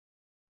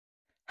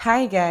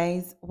Hi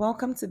guys,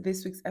 welcome to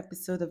this week's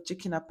episode of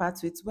Chicken Apart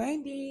with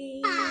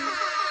Wendy.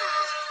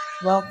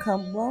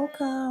 Welcome.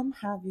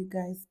 How have you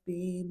guys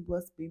been?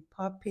 What's been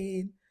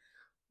popping?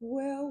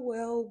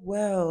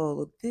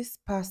 Well. This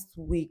past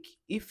week,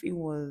 if it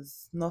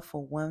was not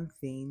for one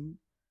thing,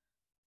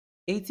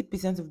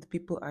 80% of the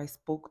people I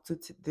spoke to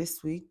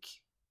this week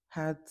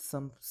had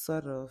some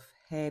sort of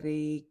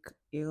headache,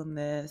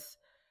 illness.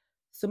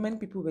 So many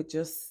people were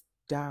just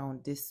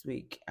down this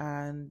week.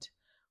 And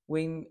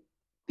when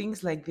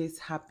things like this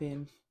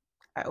happen,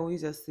 I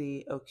always just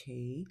say,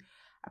 okay,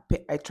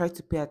 I try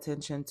to pay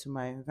attention to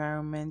my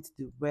environment,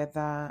 the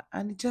weather,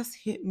 and it just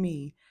hit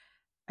me.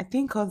 I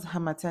think because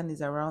Hamatan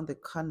is around the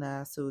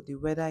corner, so the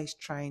weather is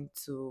trying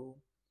to,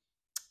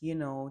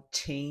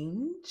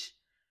 change,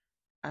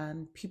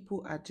 and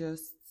people are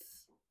just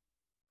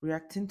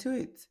reacting to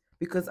it.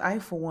 Because I,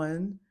 for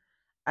one,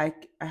 I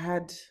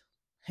had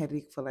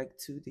headache for like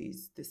 2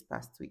 days this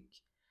past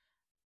week.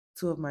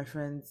 Two of my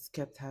friends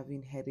kept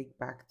having headache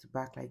back to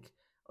back, like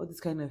all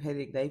this kind of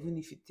headache that even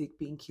if you take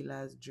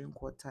painkillers,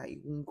 drink water, it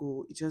won't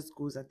go. It just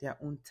goes at their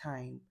own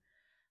time.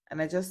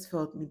 And I just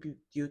felt maybe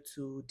due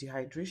to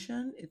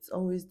dehydration. It's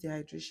always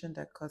dehydration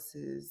that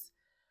causes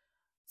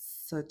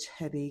such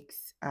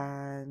headaches.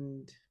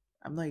 And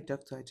I'm not a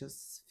doctor, I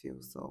just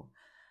feel so.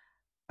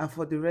 And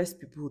for the rest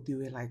people, they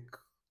were like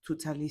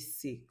totally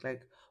sick.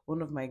 Like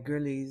one of my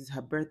girlies,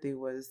 her birthday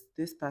was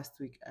this past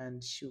week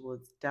and she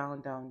was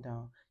down.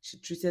 She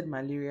treated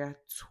malaria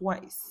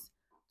twice.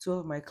 Two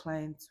of my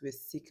clients were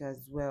sick as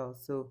well.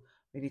 So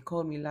when they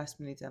called me last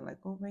minute, I'm like,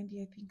 oh,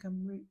 Wendy, I think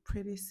I'm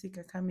pretty sick.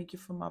 I can't make it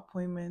for my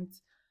appointment.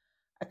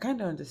 I kind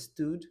of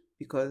understood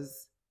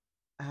because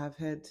I have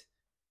heard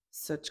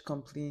such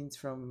complaints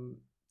from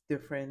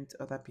different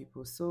other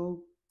people.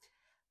 So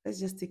let's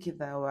just take it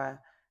that we're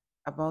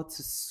about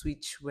to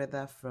switch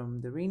weather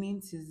from the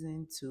raining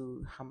season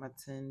to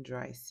Hamilton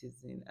dry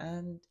season.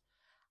 And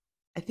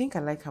I think I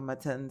like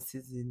Hamilton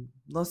season,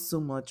 not so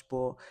much,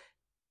 but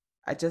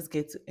I just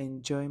get to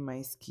enjoy my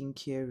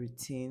skincare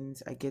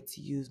routines. I get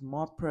to use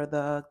more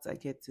products. I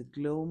get to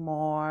glow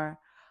more,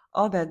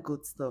 all that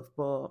good stuff.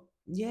 But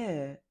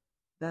yeah,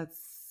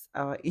 that's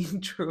our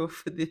intro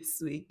for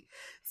this week.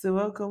 So,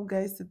 welcome,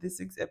 guys, to this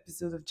week's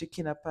episode of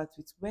Chicken Apart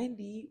with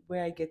Wendy,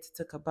 where I get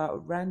to talk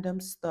about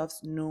random stuffs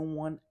no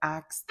one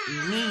asked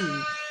me.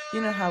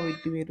 You know how we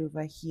do it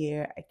over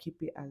here. I keep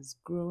it as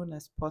grown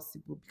as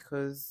possible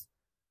because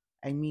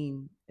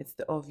it's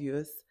the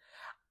obvious,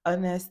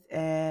 honest,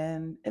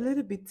 and a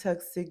little bit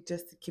toxic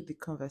just to keep the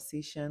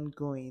conversation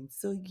going.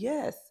 So,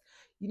 yes,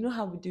 you know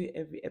how we do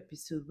every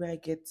episode where I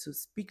get to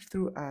speak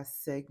through our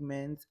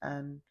segments,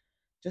 and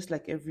just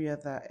like every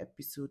other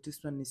episode,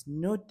 this one is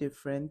no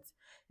different.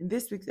 In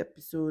this week's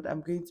episode,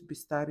 I'm going to be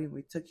starting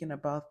with talking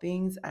about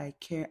things I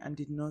care and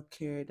did not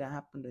care that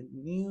happened on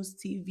news,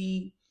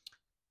 TV,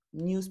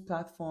 news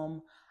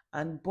platform,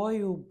 and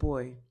boy, oh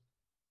boy,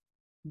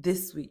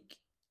 this week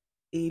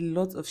a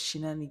lot of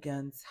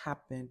shenanigans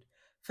happened.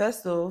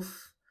 First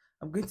off,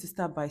 I'm going to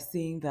start by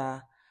saying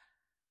that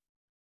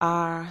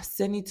our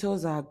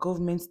senators, our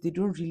governments, they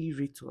don't really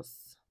rate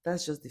us.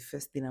 That's just the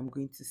first thing I'm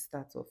going to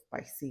start off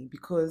by saying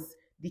because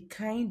the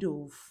kind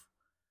of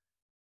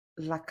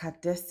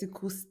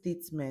lackadaisical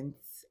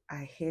statements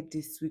I heard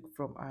this week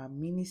from our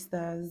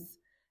ministers,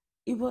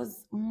 it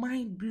was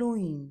mind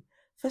blowing.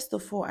 First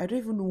of all, I don't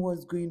even know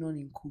what's going on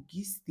in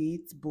Kogi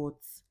State, but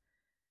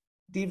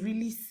they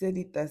really said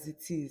it as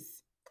it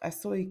is. I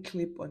saw a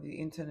clip on the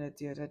internet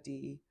the other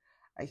day.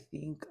 I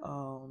think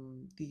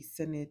the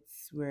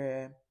senates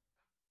were,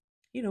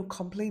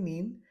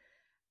 complaining,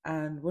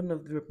 and one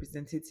of the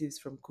representatives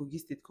from Kogi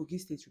State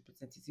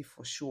representative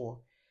for sure,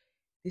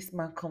 this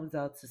man comes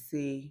out to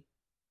say,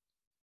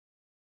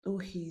 oh,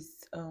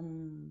 he's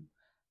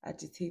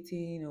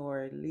agitating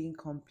or laying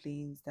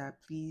complaints that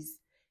please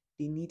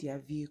they need their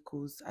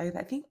vehicles. I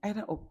think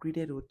either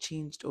upgraded or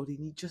changed, or they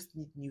just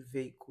need new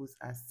vehicles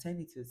as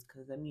senators.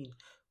 Because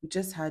we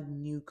just had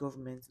new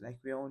government, like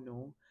we all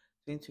know,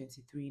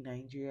 2023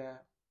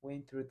 Nigeria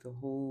went through the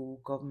whole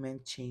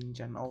government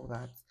change and all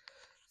that.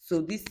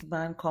 So this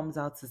man comes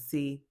out to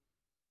say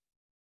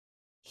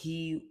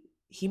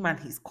him and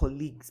his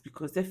colleagues,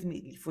 because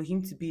definitely for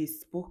him to be a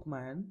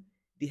spokesman,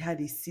 they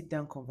had a sit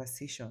down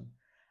conversation,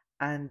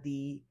 and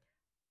the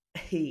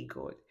hey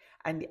God,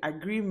 and the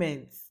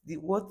agreement,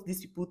 what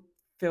these people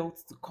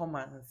felt to come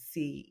and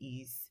say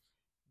is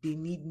they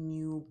need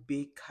new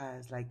big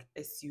cars like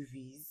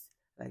SUVs,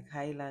 like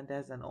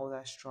Highlanders and all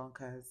that strong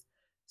cars,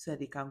 so that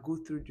they can go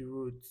through the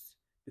roads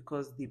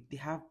because they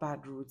have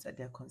bad roads at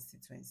their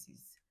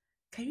constituencies.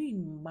 Can you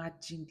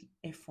imagine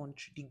the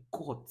effrontery, the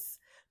gods,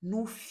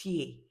 no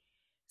fear?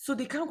 So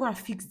they can't go and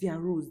fix their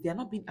roads. They are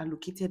not being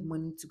allocated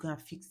money to go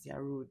and fix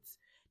their roads.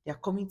 They are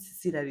coming to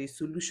say that a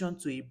solution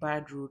to a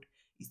bad road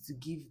is to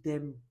give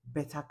them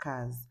better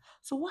cars.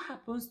 So what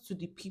happens to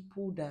the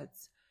people that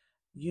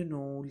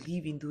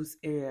live in those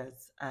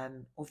areas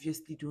and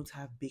obviously don't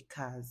have big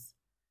cars?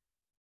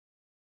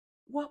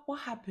 What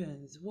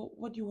happens?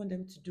 What do you want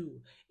them to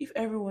do if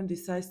everyone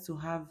decides to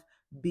have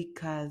big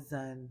cars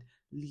and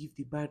leave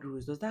the bad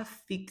rules? Does that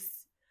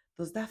fix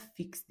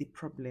the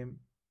problem?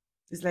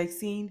 It's like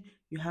saying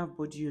you have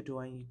body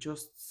odor and you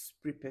just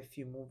spray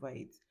perfume over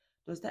it.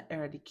 Does that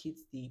eradicate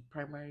the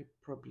primary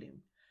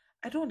problem?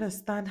 I don't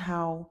understand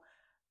how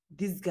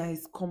these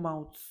guys come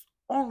out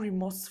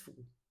unremorseful,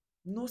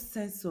 no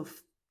sense of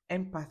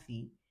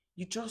empathy.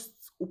 You just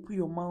open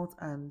your mouth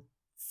and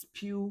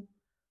spew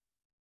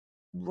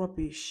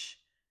rubbish.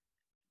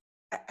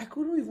 I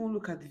couldn't even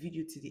look at the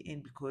video to the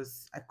end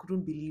because I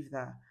couldn't believe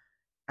that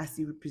as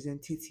a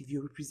representative,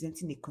 you're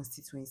representing a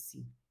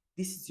constituency.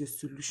 This is your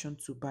solution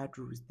to bad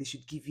rules. They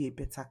should give you a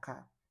better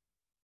car.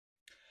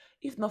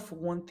 If not for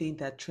one thing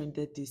that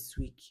trended this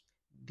week,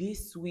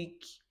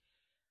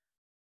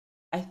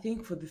 I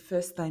think for the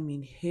first time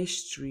in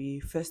history,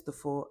 first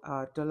of all,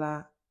 our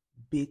dollar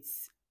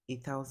beats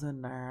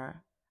 1,000 naira.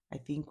 I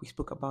think we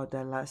spoke about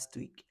that last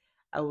week.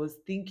 I was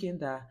thinking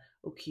that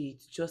okay,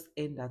 to just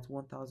end at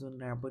 1,000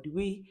 naira, but the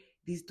way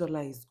this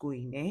dollar is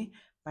going,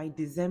 by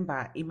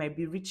December it might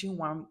be reaching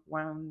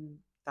 1,500,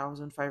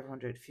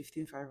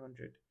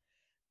 1,500.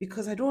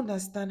 Because I don't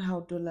understand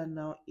how dollar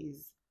now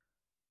is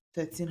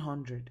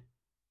 1,300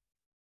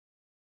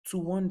 to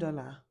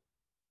 $1.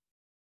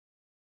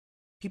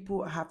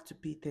 People have to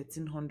pay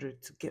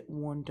 1,300 to get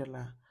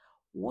 $1.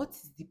 What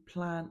is the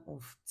plan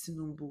of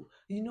Tinubu?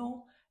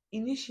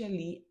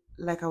 Initially,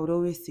 like I would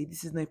always say,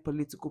 this is not a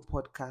political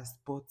podcast,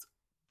 but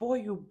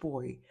boy, oh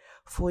boy,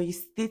 for a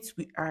state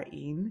we are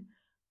in,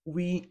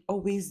 we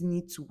always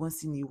need to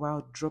once in a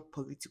while drop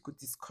political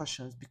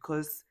discussions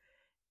because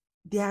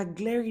they are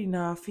glaring in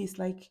our face.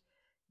 Like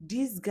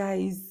these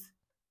guys,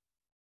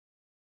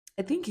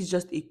 I think it's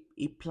just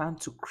a plan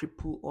to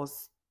cripple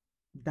us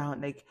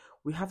down. Like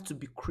we have to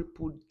be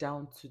crippled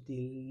down to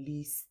the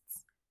least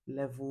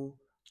level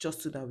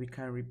just so that we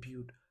can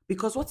rebuild.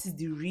 Because what is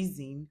the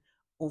reason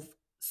of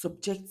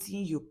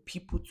subjecting your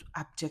people to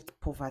abject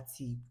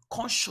poverty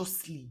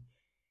consciously?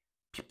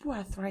 People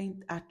are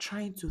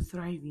trying to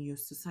thrive in your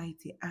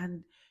society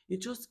and you're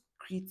just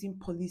creating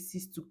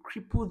policies to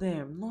cripple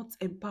them, not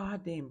empower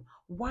them.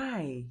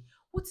 Why?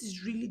 What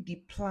is really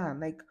the plan?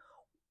 Like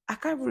I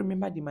can't even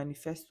remember the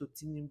manifesto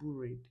Tinubu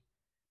read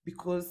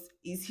because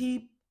is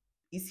he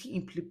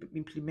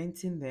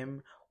implementing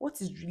them?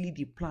 What is really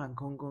the plan?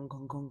 Gong gong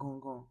gong gong gong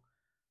gong.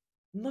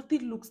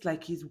 Nothing looks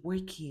like it's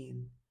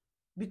working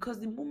because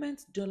the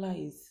moment dollar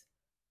is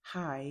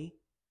high,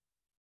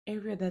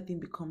 every other thing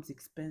becomes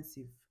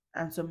expensive,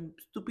 and some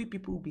stupid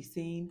people will be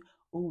saying,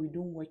 "Oh, we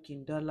don't work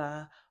in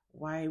dollar.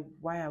 Why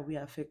are we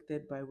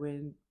affected by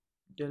when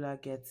dollar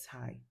gets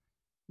high?"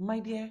 My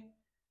dear,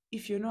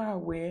 if you're not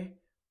aware,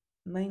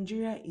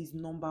 Nigeria is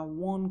number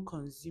one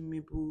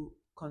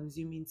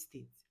consuming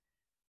state.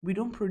 We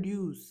don't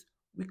produce,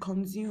 we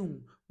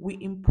consume, we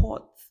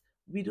import.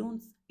 We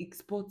don't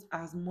export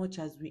as much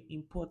as we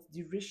import.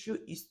 The ratio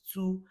is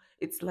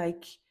it's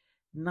like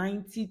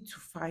 90 to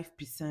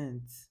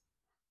 5%.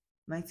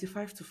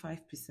 95 to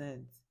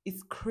 5%.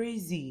 It's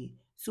crazy.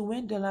 So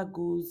when dollar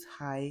goes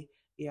high,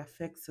 it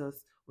affects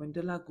us. When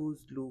dollar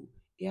goes low,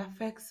 it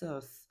affects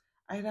us.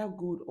 Either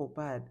good or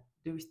bad.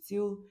 There is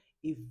still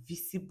a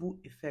visible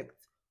effect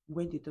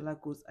when the dollar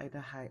goes either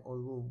high or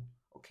low.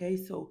 Okay,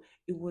 so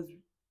it was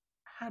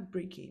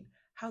heartbreaking.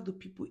 How do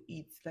people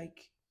eat?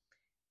 Like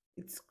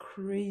it's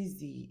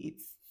crazy.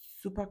 It's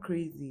super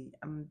crazy.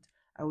 And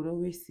I would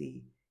always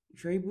say,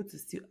 if you're able to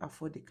still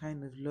afford the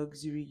kind of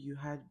luxury you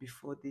had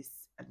before this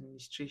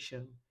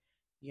administration,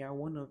 you are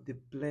one of the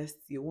blessed,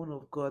 you're one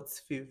of God's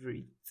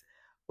favorites.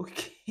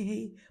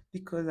 Okay?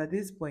 Because at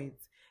this point,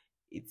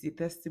 it's a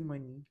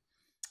testimony.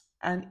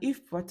 And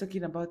if we're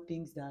talking about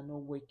things that are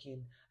not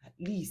working, at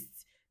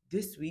least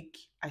this week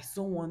I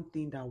saw one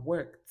thing that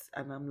worked.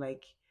 And I'm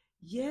like,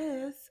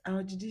 yes,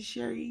 our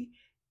judiciary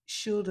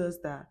showed us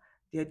that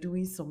they're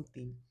doing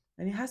something.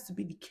 And it has to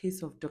be the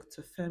case of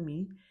Dr.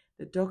 Femi,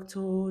 the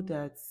doctor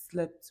that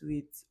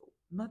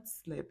not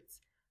slept,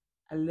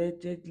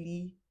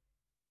 allegedly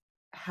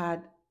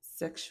had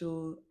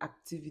sexual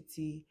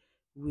activity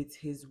with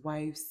his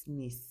wife's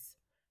niece.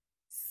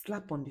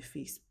 Slap on the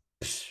face.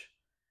 Psh.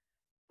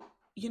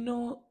 You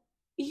know,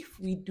 if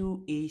we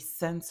do a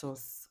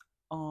census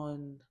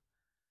on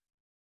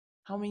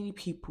how many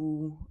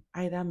people,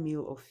 either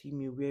male or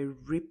female, were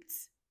raped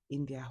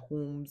in their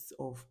homes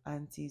of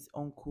aunties,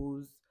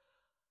 uncles,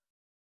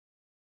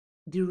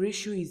 the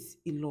ratio is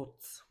a lot.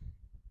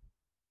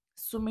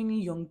 So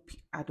many young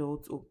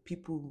adults or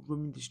people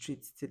roaming the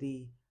streets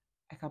today,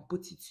 I can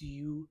put it to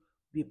you,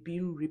 were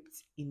being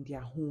raped in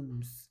their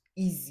homes.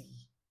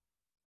 Easy,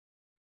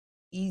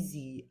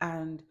 easy.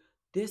 And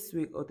this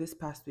week or this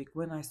past week,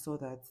 when I saw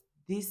that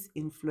this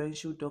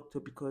influential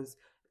doctor, because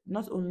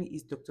not only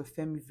is Dr.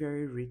 Femi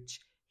very rich,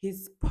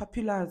 he's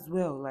popular as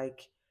well.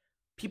 Like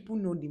people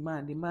know the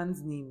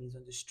man's name is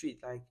on the street.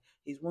 Like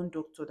he's one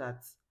doctor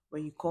that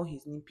when you call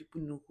his name,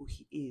 people know who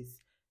he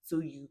is. So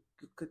you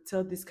could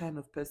tell this kind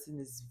of person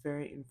is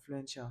very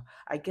influential.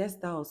 I guess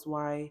that was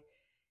why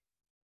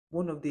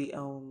one of the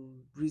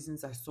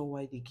reasons I saw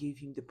why they gave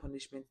him the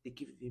punishment they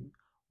gave him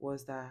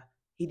was that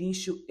he didn't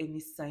show any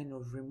sign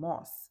of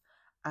remorse.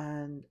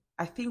 And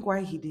I think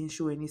why he didn't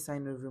show any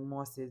sign of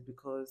remorse is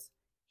because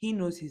he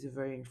knows he's a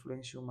very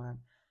influential man.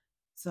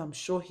 So I'm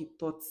sure he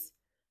thought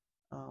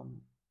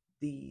um,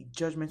 the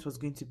judgment was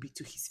going to be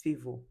to his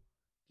favor.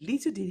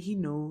 Little did he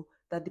know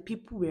that the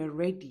people were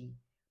ready.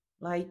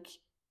 Like,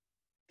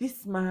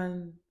 this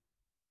man,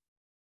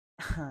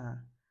 I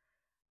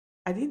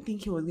didn't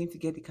think he was going to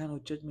get the kind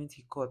of judgment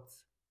he got,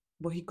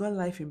 but he got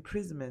life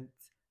imprisonment,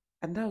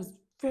 and that was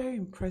very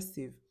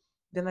impressive.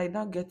 Then I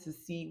now get to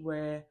see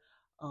where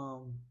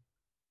um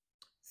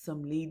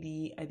some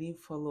lady, I didn't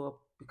follow up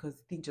because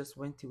the thing just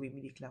went away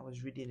immediately I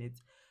was reading it.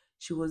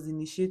 She was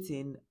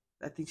initiating,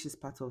 I think she's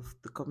part of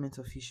the government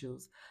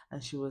officials,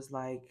 and she was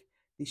like,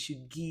 they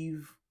should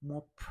give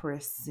more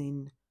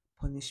pressing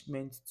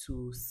punishment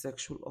to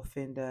sexual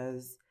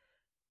offenders,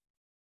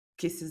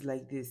 cases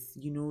like this.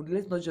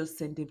 Let's not just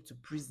send them to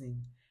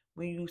prison.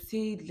 When you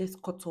say let's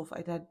cut off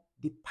either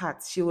the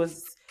parts, she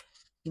was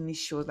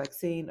like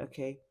saying,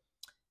 okay,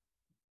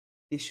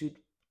 they should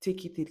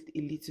take it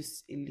a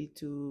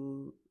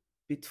little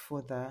bit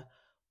further,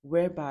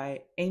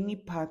 whereby any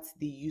part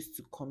they use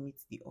to commit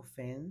the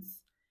offense,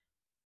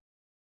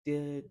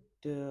 the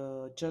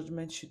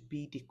judgment should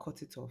be they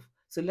cut it off.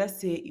 So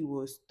let's say it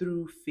was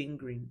through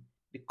fingering,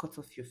 they cut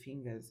off your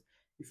fingers.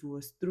 If it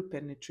was through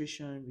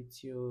penetration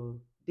with your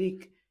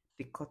dick,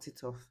 they cut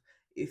it off.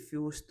 If it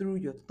was through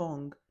your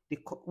tongue,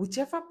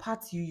 whichever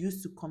part you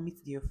use to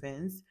commit the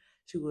offense.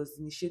 She was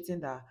initiating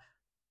that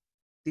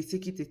they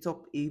take it a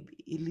top a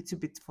little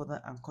bit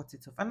further and cut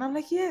it off. And I'm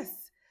like,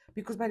 yes,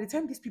 because by the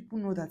time these people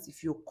know that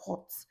if you're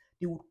caught,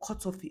 they would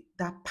cut off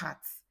that part,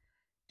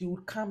 they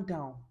would calm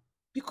down.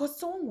 Because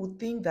someone would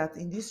think that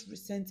in this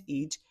recent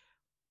age,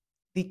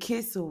 the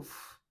case of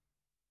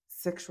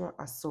sexual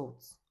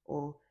assault,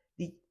 or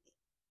the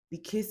the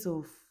case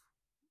of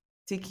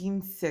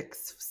taking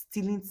sex,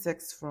 stealing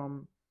sex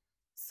from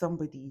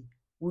somebody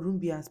wouldn't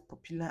be as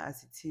popular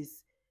as it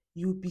is.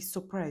 You would be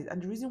surprised.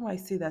 And the reason why I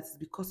say that is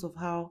because of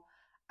how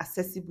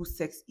accessible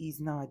sex is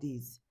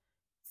nowadays.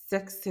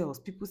 Sex sells.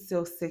 People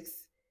sell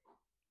sex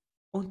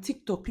on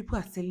TikTok. People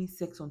are selling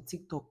sex on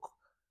TikTok.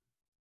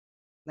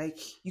 Like,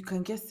 you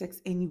can get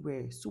sex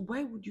anywhere. So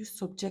why would you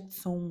subject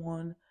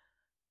someone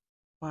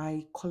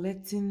by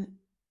collecting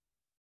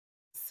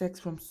sex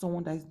from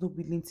someone that is not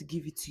willing to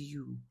give it to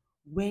you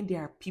when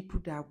there are people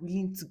that are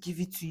willing to give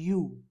it to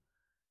you?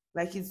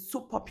 Like, it's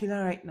so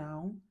popular right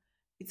now.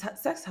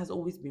 Sex has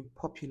always been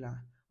popular,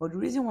 but the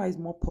reason why it's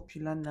more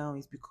popular now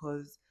is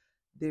because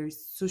there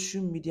is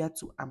social media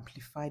to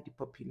amplify the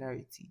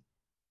popularity.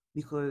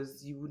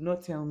 Because you would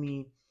not tell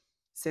me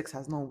sex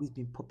has not always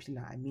been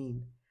popular. I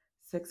mean,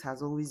 sex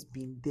has always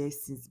been there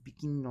since the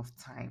beginning of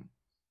time.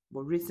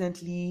 But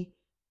recently,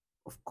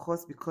 of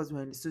course, because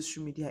we're in the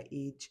social media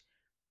age,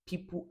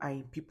 people are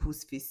in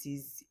people's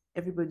faces.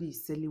 Everybody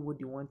is selling what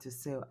they want to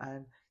sell,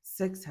 and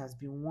sex has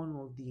been one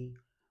of the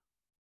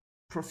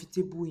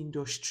profitable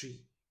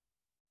industry.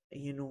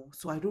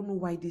 So I don't know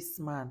why this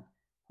man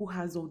who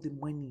has all the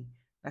money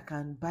that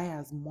can buy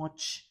as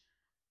much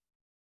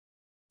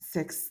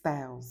sex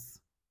styles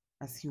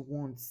as he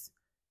wants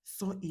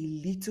saw a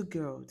little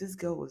girl. This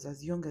girl was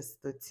as young as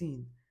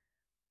 13.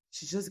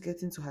 She's just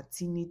getting to her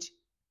teenage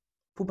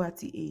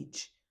puberty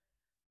age,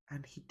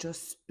 and he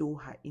just stole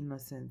her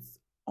innocence,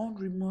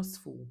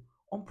 unremorseful,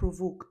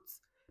 unprovoked,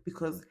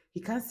 because he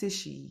can't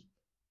say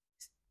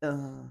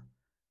uh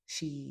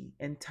she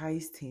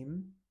enticed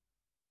him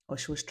or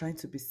she was trying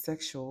to be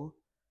sexual.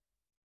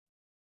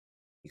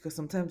 Because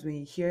sometimes when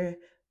you hear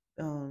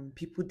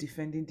people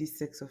defending these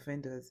sex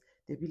offenders,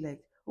 they'll be like,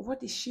 oh,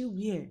 what did she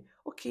wear?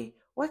 Okay,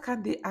 why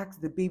can't they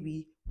ask the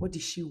baby, what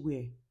did she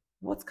wear?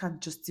 What can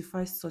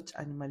justify such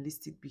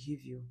animalistic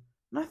behavior?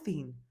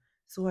 Nothing.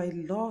 So I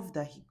love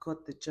that he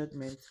got the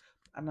judgment,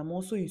 and I'm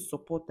also in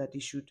support that they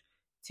should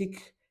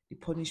take the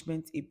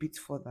punishment a bit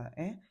further.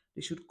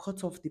 They should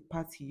cut off the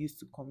part he used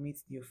to commit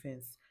the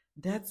offense.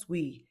 That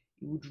way,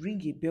 it would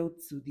ring a bell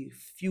to the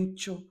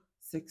future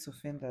sex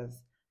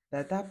offenders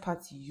that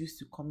part you used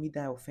to commit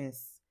that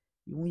offense,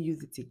 you won't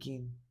use it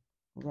again.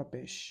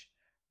 Rubbish.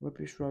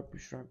 Rubbish,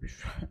 rubbish,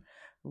 rubbish,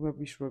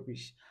 rubbish,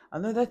 rubbish.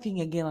 Another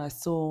thing again I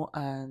saw,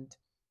 and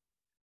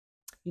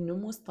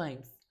most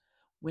times,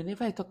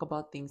 whenever I talk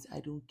about things I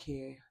don't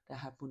care that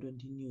happened on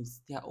the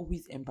news, they are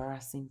always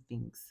embarrassing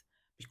things.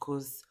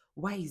 Because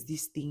why is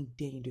this thing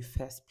there in the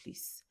first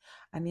place?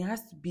 And it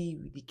has to be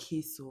with the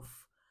case of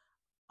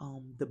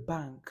the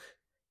bank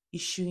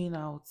issuing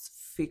out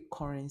fake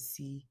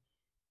currency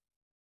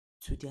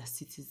to their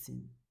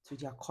citizen, to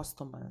their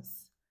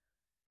customers.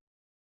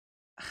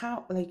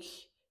 How, like,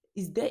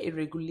 is there a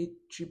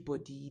regulatory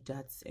body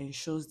that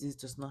ensures this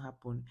does not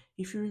happen?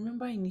 If you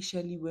remember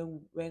initially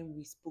when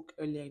we spoke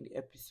earlier in the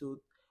episode,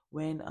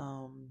 when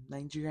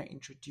Nigeria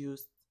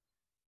introduced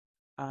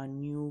our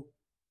new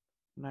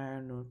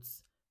naira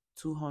notes,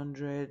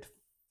 200,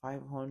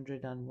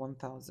 500, and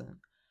 1000,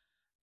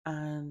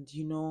 and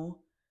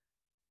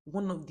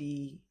one of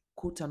the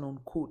quote and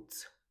unquote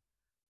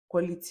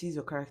qualities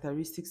or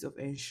characteristics of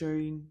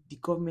ensuring the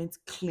government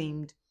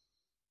claimed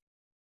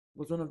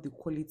was one of the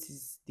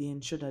qualities they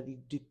ensured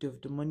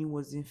that the money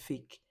wasn't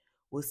fake,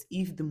 was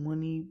if the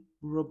money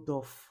rubbed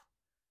off,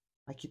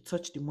 like you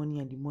touched the money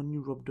and the money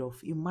rubbed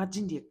off.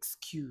 Imagine the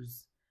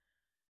excuse.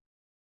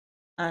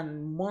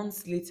 And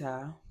months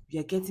later, we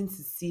are getting to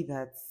see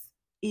that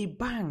a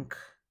bank,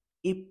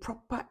 a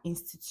proper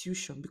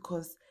institution,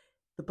 because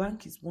the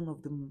bank is one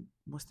of the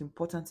most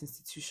important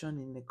institution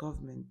in the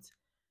government,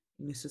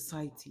 in a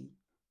society,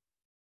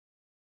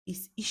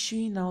 is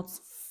issuing out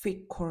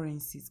fake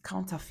currencies,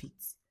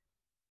 counterfeits,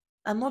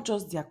 and not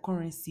just their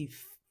currency,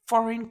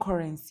 foreign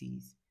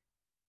currencies.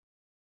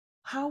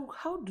 How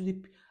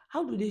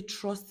do they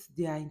trust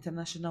their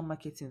international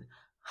marketing?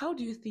 How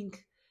do you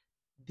think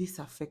this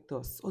affect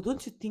us? Or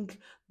don't you think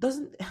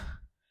doesn't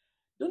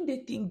don't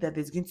they think that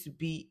there's going to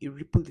be a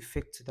ripple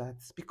effect to that?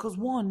 Because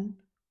one,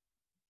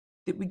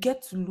 that we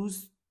get to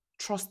lose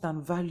trust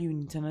and value in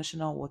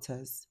international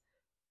waters,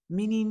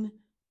 meaning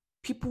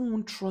people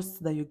won't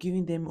trust that you're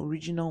giving them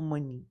original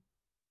money.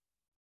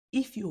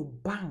 If your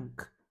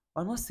bank,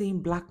 we're not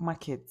saying black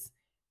market,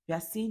 we are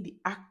saying the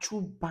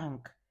actual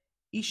bank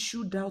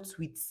issued out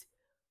with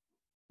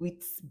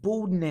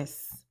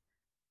boldness.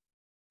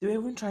 They were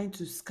even trying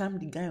to scam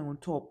the guy on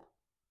top,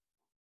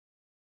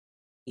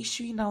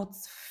 issuing out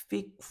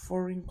fake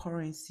foreign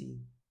currency.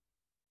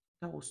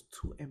 That was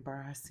too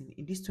embarrassing.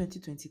 In this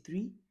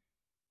 2023,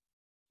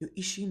 you're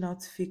issuing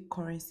out fake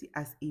currency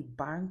as a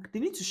bank. They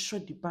need to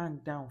shut the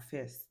bank down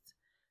first.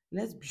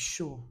 Let's be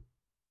sure.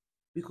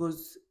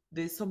 Because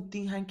there's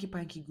something hanky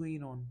panky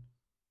going on.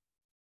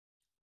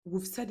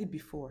 We've said it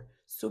before.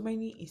 So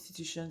many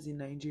institutions in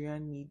Nigeria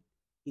need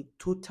a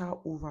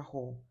total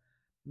overhaul.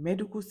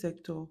 Medical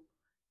sector,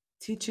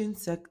 teaching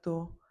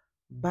sector,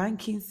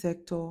 banking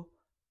sector,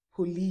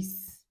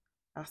 police,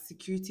 our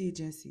security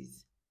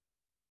agencies.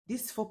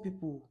 These four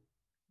people,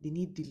 they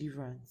need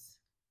deliverance.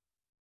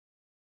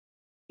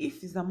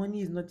 If the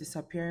money is not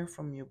disappearing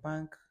from your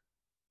bank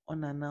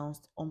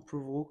unannounced,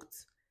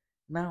 unprovoked,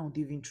 now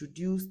they've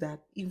introduced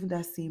that even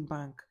that same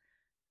bank,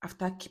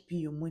 after keeping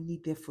your money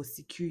there for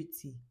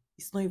security,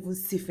 it's not even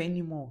safe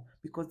anymore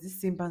because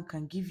this same bank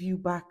can give you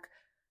back,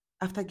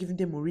 after giving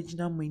them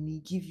original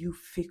money, give you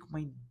fake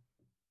money.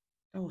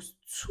 That was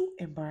too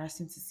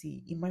embarrassing to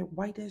see. In my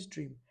wildest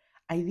dream,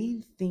 I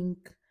didn't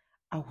think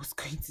I was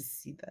going to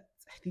see that.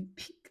 I didn't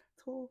think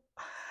at all.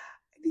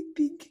 Didn't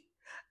think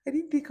I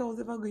didn't think I was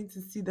ever going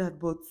to see that.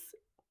 But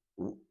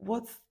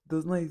what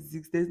does not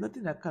exist? There's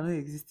nothing that cannot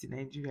exist in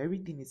Nigeria.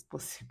 Everything is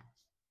possible.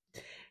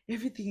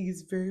 Everything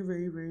is very,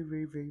 very, very,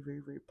 very, very,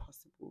 very, very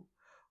possible.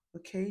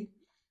 Okay.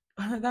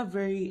 Another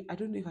very, I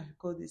don't know if I should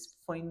call this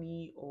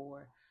funny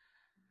or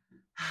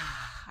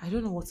I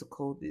don't know what to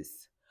call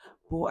this.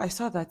 But I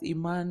saw that a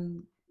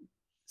man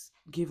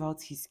gave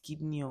out his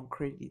kidney on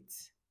credit.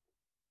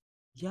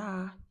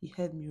 Yeah, he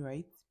heard me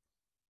right.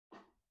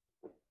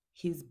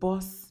 His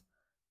boss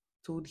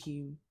told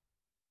him,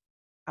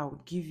 I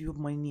would give you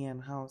money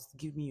and house,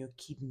 give me your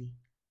kidney.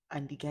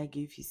 And the guy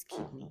gave his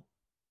kidney.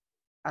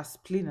 As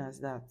plain as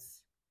that.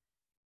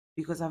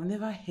 Because I've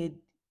never heard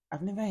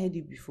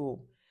it before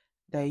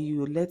that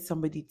you let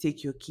somebody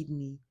take your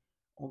kidney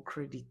on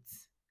credit.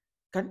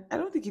 I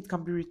don't think it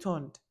can be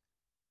returned.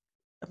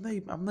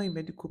 I'm not a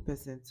medical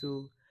person,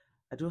 so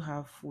I don't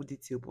have full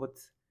detail, but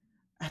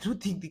I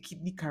don't think the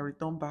kidney can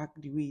return back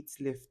the way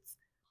it's left.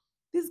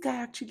 This guy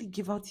actually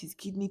gave out his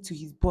kidney to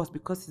his boss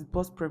because his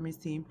boss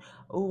promised him,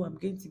 "Oh, I'm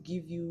going to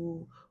give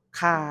you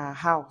car,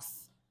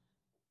 house."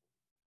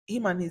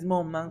 Him and his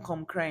mom now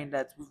come crying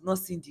that we've not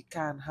seen the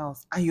car and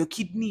house, and your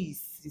kidney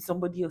is in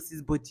somebody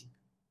else's body.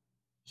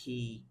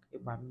 Hey,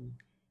 Ebami.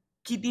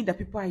 Kidney that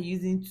people are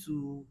using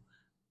to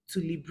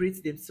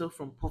liberate themselves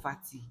from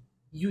poverty.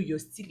 You're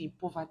still in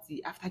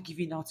poverty after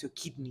giving out your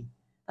kidney.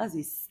 That's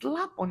a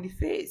slap on the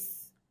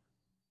face.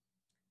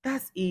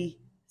 That's a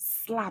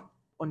slap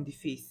on the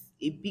face.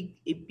 A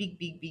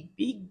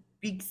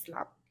big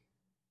slap.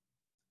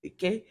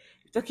 Okay?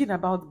 Talking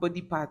about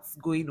body parts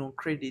going on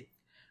credit,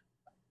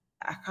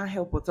 I can't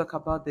help but talk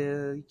about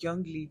the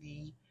young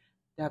lady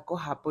that got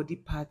her body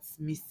parts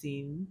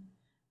missing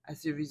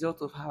as a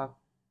result of her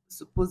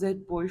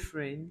supposed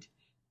boyfriend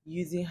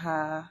using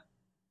her.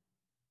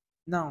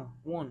 Now,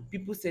 one,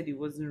 people said it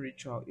wasn't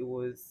ritual, it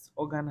was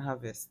organ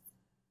harvest.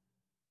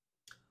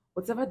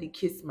 Whatever the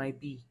case might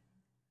be,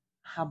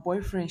 her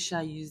boyfriend Sha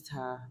used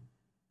her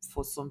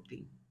for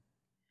something.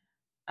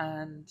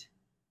 And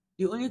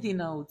the only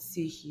thing I would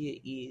say here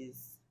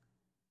is,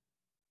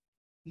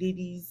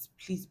 ladies,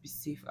 please be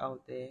safe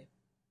out there.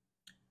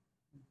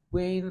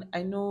 When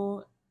I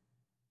know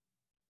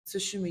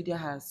social media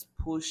has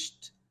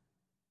pushed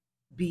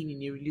being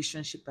in a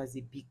relationship as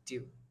a big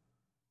deal,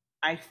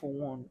 I, for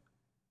one,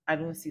 I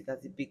don't see it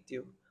as a big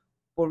deal.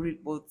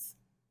 But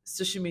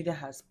social media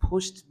has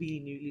pushed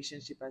being in a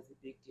relationship as a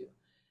big deal.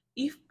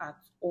 If at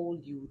all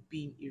you would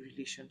be in a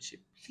relationship,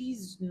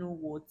 please know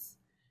what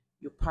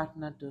your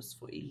partner does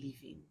for a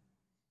living.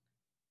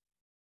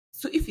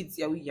 So if it's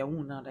Yahoo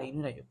Yahoo now that you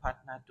know that your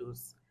partner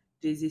does,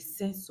 there's a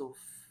sense of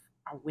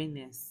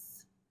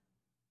awareness,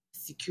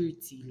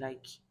 security,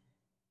 like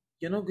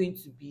you're not going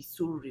to be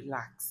so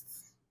relaxed.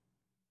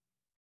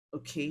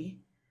 Okay,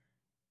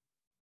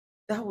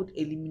 that would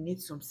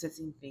eliminate some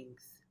certain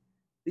things,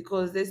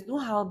 because there's no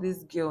how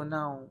this girl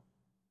now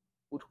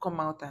would come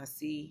out and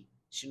say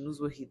she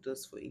knows what he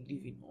does for a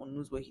living or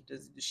knows what he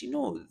doesn't do. She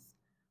knows,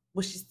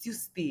 but she still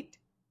stayed.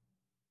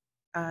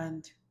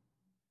 And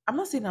I'm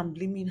not saying I'm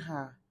blaming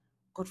her,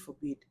 God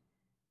forbid,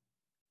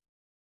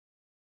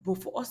 but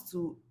for us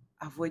to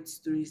avoid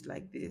stories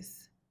like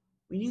this,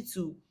 we need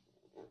to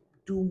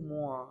do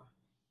more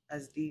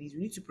as ladies.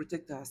 We need to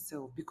protect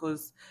ourselves,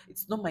 because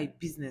it's not my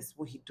business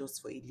what he does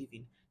for a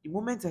living. The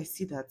moment I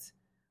see that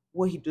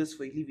what he does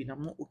for a living,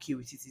 I'm not okay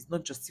with it, it's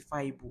not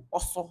justifiable.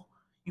 Also,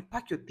 you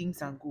pack your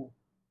things and go,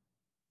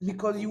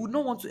 because you would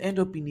not want to end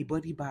up in a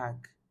body bag.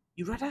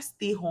 You rather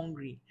stay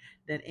hungry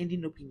than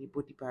ending up in a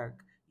body bag.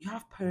 You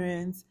have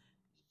parents,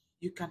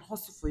 you can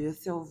hustle for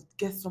yourself,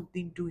 get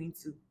something doing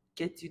to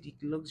get you the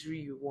luxury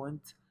you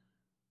want.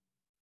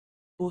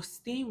 But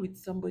staying with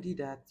somebody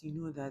that you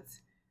know that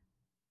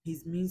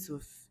his means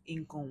of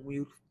income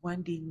will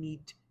one day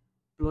need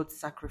blood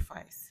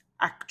sacrifice,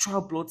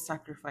 actual blood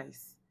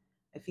sacrifice,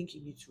 I think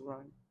you need to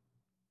run.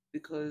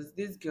 Because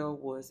this girl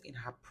was in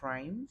her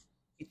prime.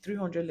 A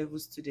 300 level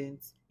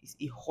student is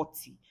a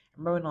hottie. I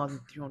remember when I was in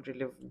 300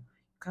 level, you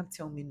can't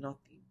tell me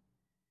nothing.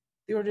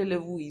 300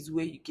 level is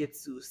where you get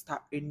to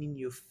start earning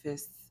your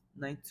first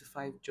 9 to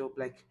 5 job,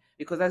 like,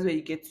 because that's where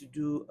you get to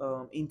do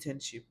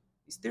internship.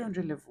 It's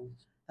 300 level.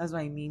 That's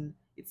what I mean.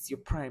 It's your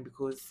prime,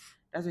 because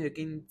that's where you're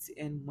getting to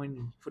earn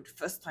money for the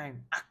first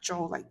time.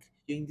 Actual, like,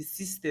 you're in the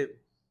system,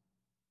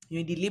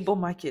 you're in the labor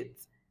market.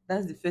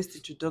 That's the first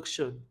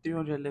introduction,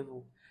 300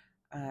 level.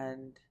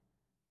 And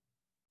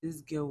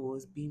this girl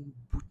was being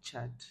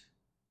butchered,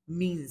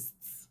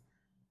 minced.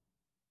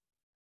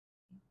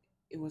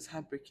 It was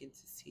heartbreaking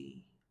to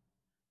see.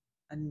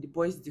 And in the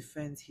boy's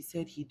defense, he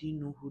said he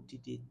didn't know who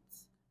did it.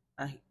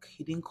 And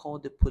he didn't call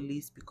the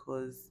police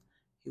because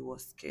he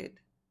was scared.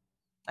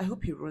 I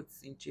hope he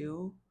rots in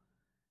jail.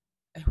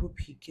 I hope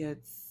he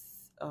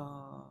gets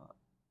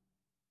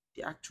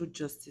the actual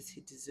justice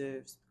he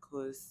deserves,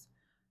 because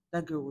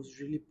that girl was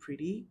really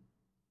pretty.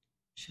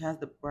 She has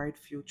the bright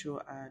future,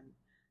 and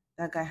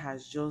that guy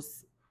has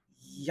just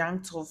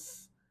yanked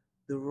off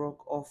the rug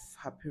off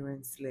her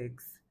parents'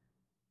 legs.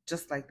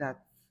 Just like that,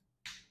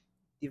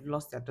 they've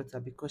lost their daughter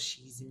because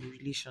she's in a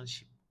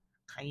relationship.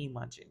 Can you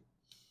imagine?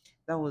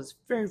 That was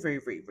very, very,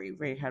 very, very,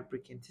 very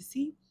heartbreaking to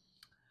see.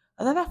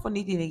 Another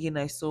funny thing again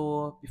I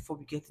saw before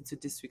we get into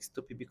this week's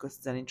topic, because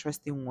it's an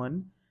interesting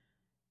one,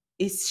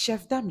 is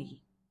Chef Dami.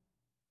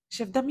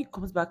 Chef Dami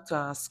comes back to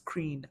our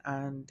screen,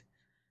 and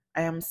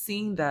I am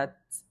seeing that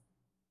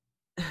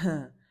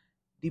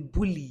the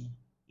bully,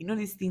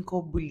 this thing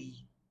called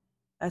bully,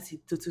 that's a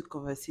total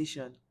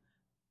conversation.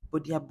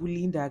 But they are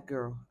bullying that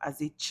girl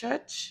as a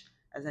church,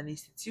 as an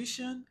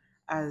institution,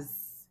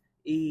 as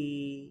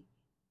a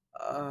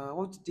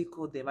what do they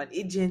call them? An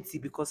agency,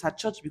 because her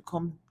church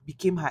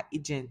became her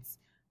agent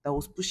that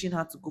was pushing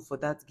her to go for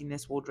that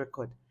Guinness World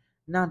Record.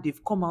 Now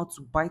they've come out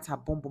to bite her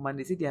bum bum, and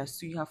they say they are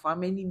suing her for how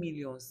many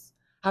millions?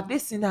 Have they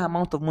seen that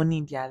amount of money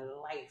in their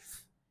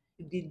life?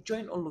 If they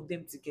join all of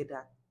them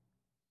together,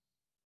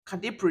 can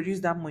they produce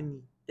that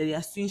money that they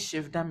are suing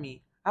Chef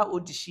Dami? How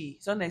old is she?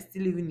 Son is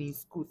still living in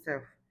school,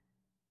 self.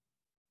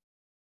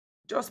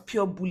 Just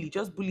pure bully,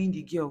 just bullying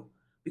the girl,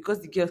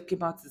 because the girl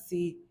came out to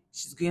say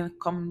she's going to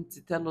come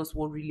to tell us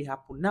what really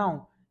happened.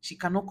 Now she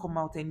cannot come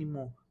out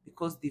anymore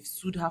because they've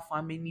sued her for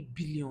how many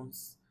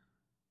billions.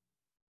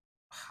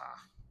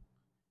 Ah,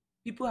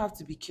 people have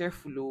to be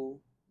careful. Oh,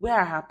 where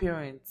are her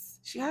parents?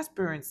 She has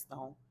parents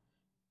now.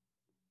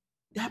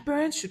 Her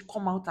parents should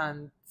come out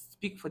and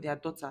speak for their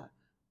daughter,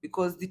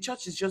 because the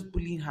church is just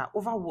bullying her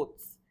over what?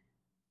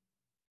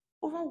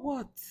 Over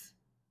what?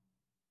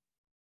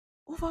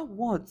 Over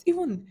what?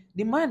 Even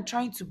the man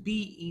trying to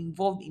be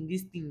involved in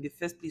this thing in the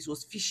first place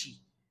was fishy.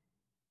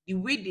 The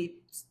way they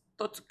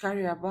thought to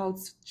carry about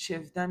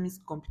Chef Dami's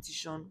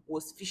competition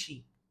was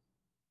fishy.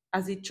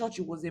 As a church,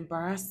 it was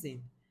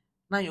embarrassing.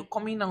 Now you're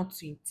coming out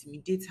to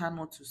intimidate her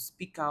not to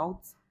speak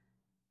out.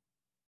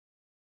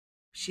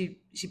 She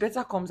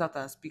better comes out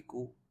and speak.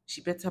 Oh,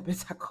 she better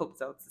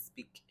comes out to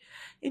speak.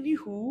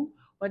 Anywho,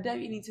 we're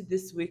diving into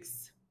this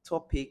week's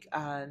topic,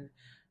 and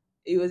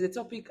it was a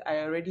topic I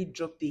already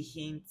dropped a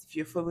hint. If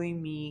you're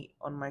following me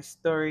on my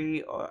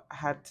story, or I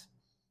had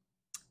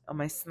on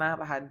my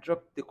snap, I had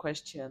dropped the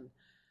question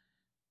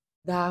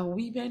that are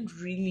women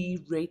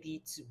really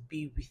ready to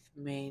be with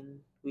men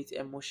with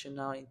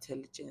emotional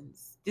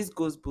intelligence? This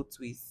goes both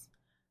ways.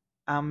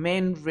 Are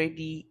men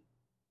ready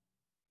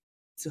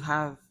to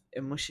have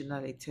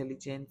emotional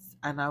intelligence?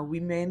 And are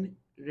women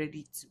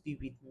ready to be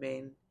with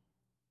men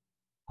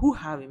who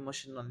have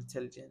emotional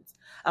intelligence?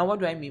 And what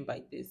do I mean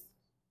by this?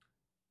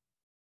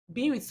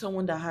 Being with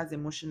someone that has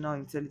emotional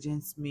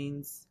intelligence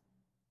means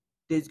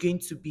there's going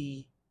to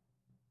be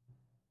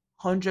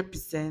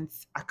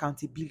 100%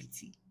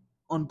 accountability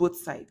on both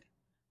sides,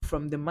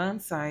 from the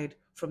man's side,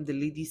 from the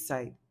lady's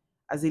side.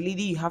 As a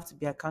lady, you have to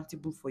be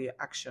accountable for your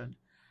action.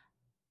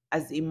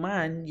 as a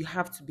man, you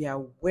have to be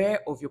aware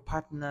of your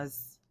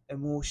partner's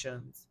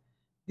emotions.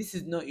 This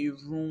is not a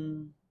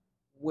room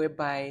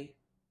whereby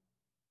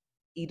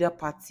either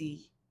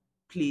party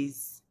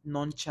plays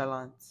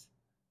nonchalant.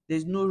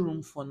 There's no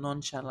room for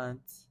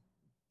nonchalant.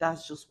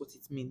 That's just what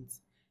it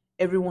means.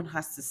 Everyone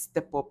has to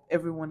step up,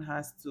 everyone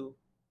has to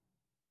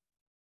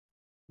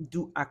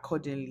do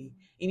accordingly.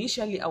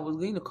 Initially, I was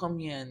going to come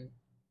here and,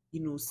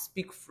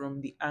 speak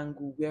from the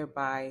angle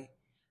whereby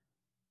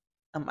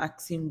I'm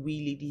asking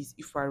we ladies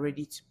if we're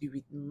ready to be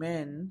with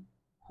men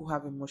who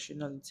have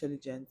emotional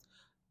intelligence.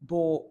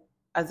 But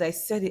as I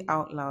said it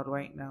out loud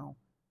right now,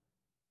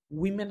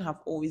 women have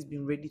always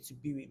been ready to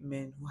be with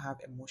men who have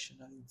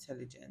emotional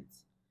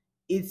intelligence.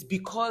 It's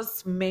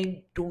because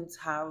men don't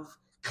have,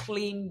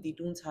 claim they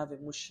don't have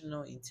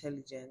emotional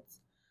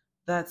intelligence.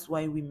 That's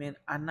why women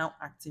are now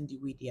acting the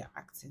way they are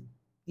acting.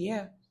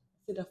 Yeah,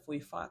 I say that for a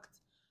fact.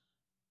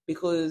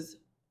 Because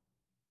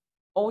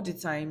all the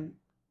time,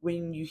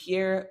 when you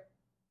hear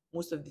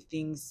most of the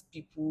things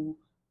people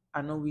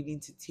are not willing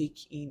to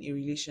take in a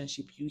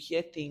relationship, you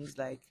hear things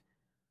like,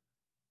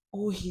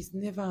 oh, he's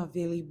never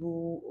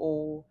available,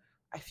 or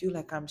I feel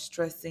like I'm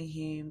stressing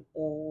him,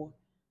 or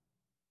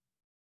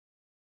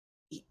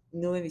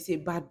when they say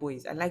bad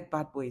boys, I like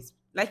bad boys.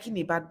 Liking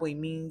a bad boy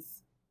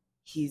means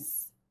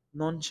he's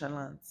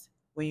nonchalant.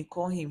 When you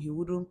call him, he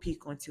wouldn't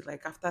pick until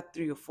like after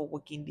 3 or 4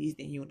 working days,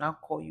 then he will now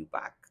call you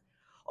back.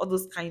 All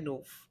those kind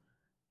of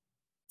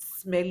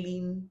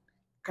smelling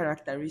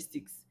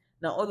characteristics.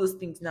 Now, all those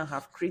things now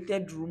have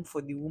created room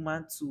for the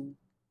woman to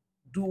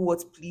do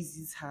what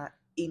pleases her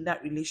in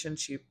that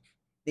relationship.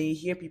 Then you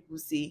hear people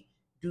say,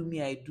 do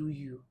me, I do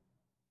you.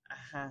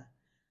 Uh-huh.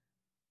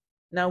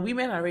 Now,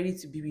 women are ready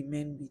to be with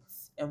men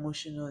with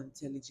emotional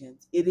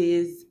intelligence. It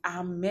is,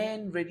 are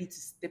men ready to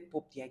step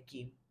up their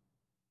game?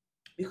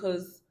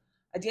 Because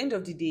at the end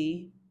of the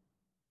day,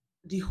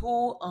 the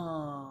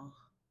whole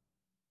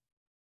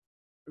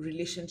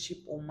relationship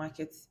or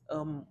market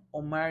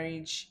or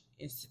marriage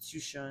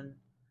institution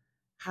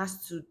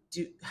has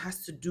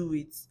to do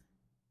with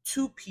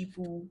two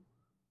people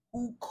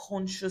who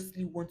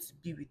consciously want to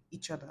be with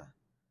each other.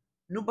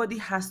 Nobody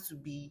has to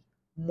be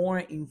more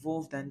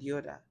involved than the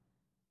other.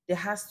 There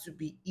has to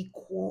be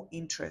equal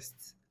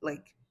interest.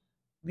 Like,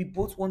 we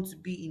both want to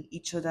be in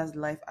each other's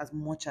life as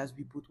much as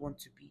we both want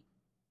to be.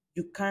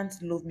 You can't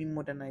love me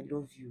more than I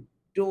love you.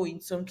 Though in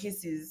some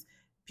cases,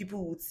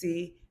 people would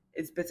say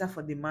it's better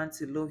for the man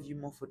to love you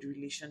more for the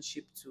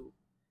relationship to,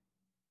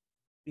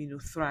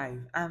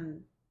 thrive.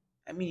 And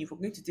I mean, if we're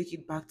going to take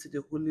it back to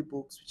the holy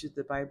books, which is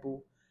the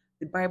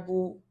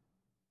Bible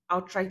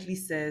outrightly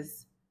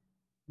says,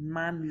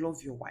 man,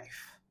 love your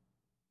wife.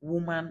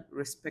 Woman,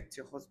 respect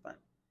your husband.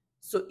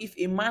 So if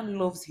a man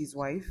loves his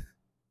wife,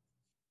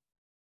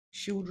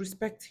 she would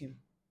respect him.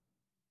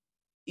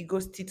 It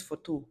goes tit for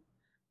toe.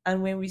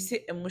 And when we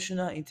say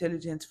emotional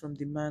intelligence from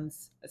the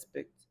man's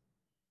aspect,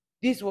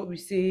 this is what we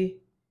say: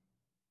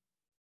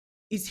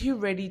 is he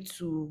ready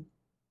to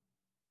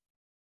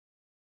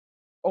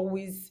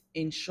always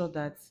ensure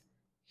that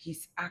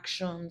his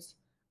actions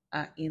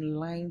are in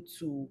line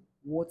to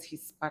what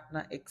his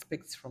partner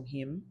expects from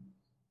him?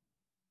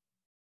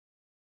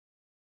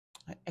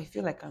 I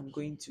feel like I'm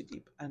going too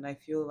deep, and I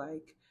feel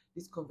like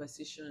this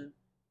conversation,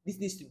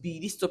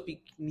 this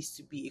topic needs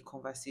to be a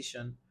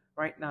conversation.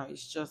 Right now,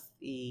 it's just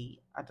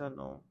I don't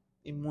know,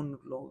 a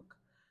monologue.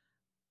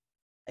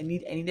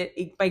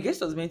 My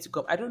guest was meant to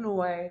come. I don't know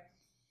why.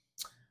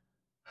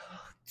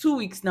 2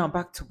 weeks now,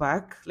 back to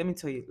back. Let me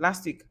tell you,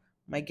 last week,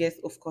 my guest,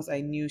 of course,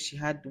 I knew she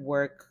had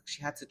work.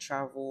 She had to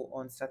travel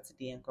on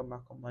Saturday and come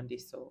back on Monday.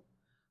 So,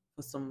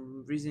 for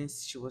some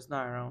reasons, she was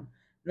not around.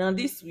 Now,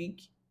 this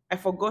week, I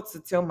forgot to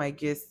tell my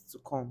guests to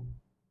come.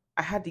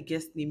 I had the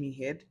guest name in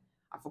head.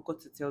 I forgot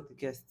to tell the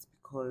guests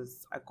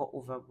because I got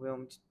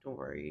overwhelmed. Don't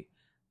worry.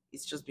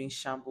 It's just been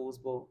shambles.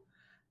 But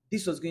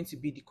this was going to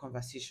be the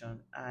conversation.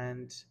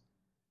 And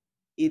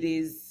it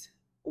is,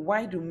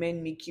 why do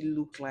men make it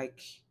look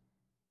like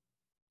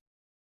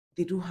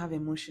they don't have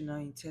emotional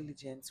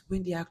intelligence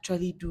when they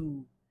actually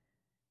do?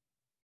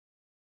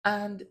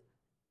 And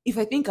if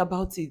I think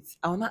about it,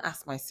 I want to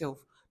ask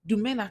myself, do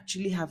men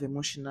actually have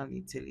emotional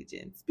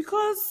intelligence?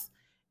 Because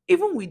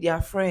even with their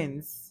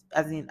friends,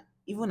 as in,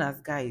 even as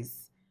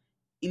guys,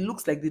 it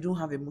looks like they don't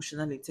have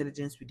emotional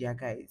intelligence with their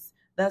guys.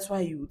 That's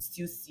why you would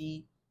still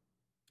see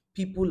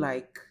people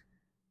like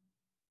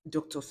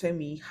Dr.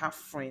 Femi have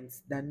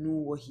friends that know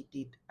what he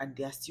did and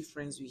they are still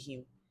friends with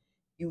him.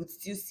 You would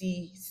still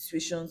see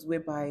situations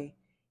whereby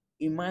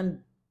a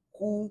man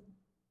who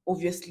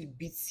obviously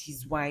beats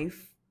his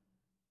wife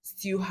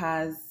still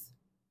has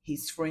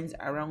his friends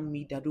around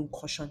me that don't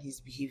caution his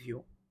behavior.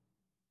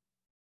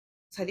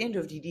 So at the end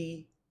of the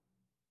day,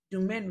 do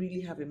men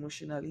really have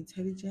emotional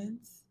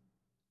intelligence?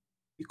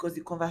 Because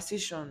the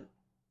conversation,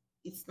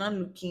 it's not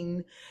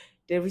looking,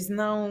 there is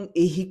now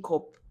a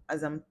hiccup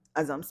as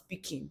I'm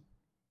speaking.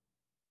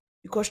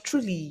 Because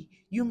truly,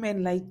 you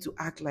men like to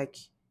act like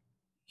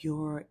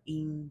you're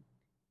in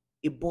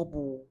a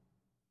bubble.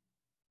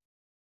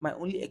 My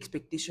only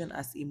expectation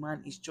as a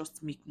man is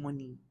just make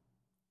money.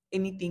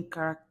 anything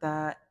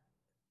character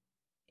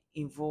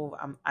involved,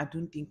 I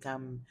don't think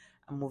I'm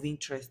of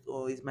interest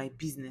or is my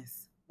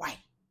business. Why?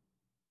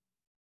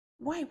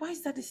 Why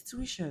is that the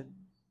situation?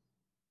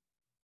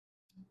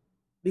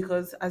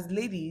 Because as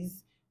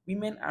ladies,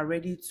 women are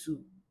ready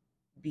to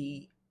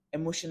be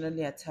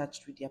emotionally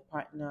attached with their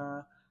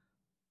partner,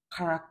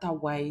 character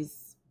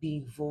wise, be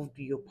involved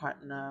with your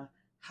partner,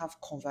 have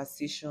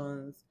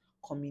conversations,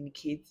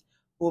 communicate.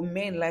 But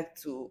men like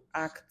to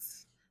act,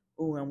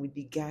 oh, I'm with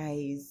the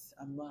guys,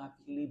 I'm not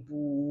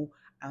available,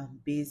 I'm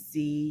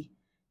busy.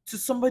 To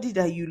somebody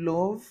that you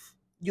love,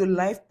 your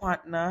life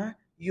partner,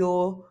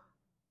 your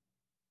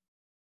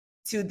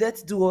till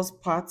death do us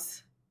part.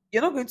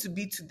 You're not going to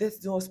be to death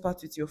do us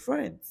part with your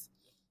friends.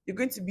 You're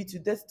going to be to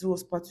death do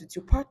us part with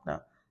your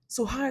partner.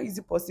 So how is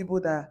it possible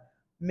that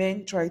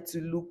men try to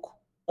look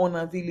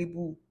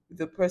unavailable with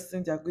the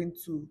person they're going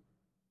to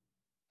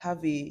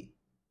have a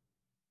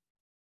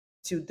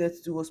till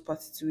death do us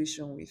part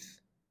situation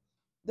with?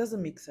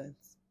 Doesn't make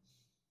sense.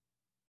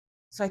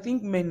 So I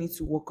think men need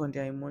to work on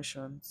their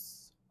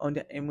emotions, on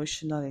their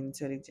emotional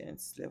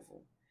intelligence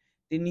level.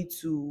 They need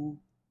to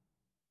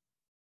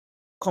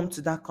come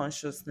to that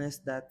consciousness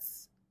that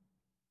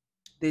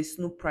there's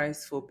no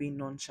price for being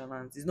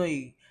nonchalant. It's not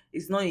a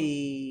it's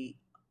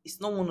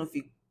not one of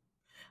a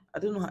I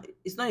don't know how,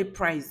 it's not a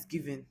prize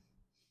given.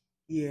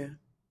 Yeah.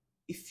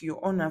 If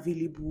you're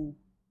unavailable,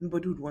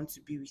 nobody would want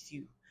to be with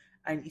you.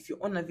 And if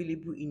you're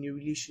unavailable in a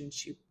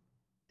relationship,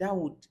 that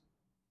would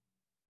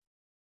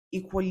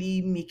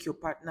equally make your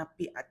partner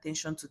pay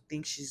attention to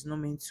things she's not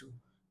meant to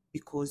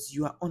because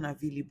you are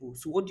unavailable.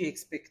 So what do you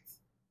expect?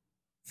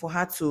 For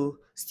her to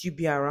still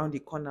be around the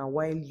corner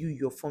while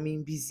you're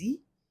forming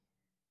busy?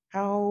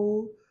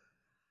 How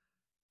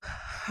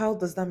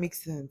does that make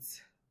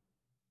sense?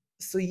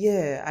 So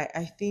yeah,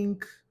 I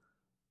think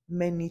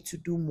men need to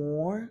do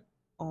more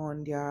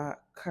on their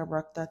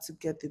character to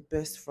get the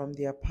best from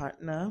their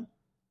partner.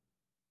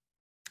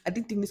 I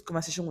didn't think this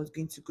conversation was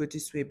going to go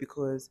this way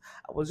because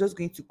I was just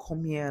going to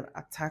come here and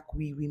attack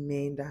we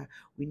women that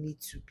we need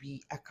to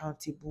be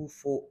accountable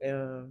for.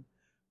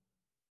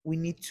 We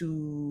need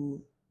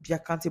to be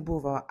accountable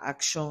of our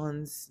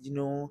actions.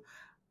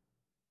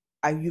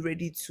 Are you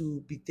ready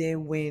to be there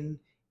when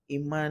a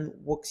man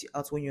walks you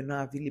out when you're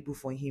not available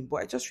for him?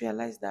 But I just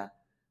realized that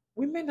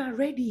women are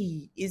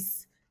ready.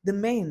 Is the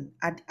men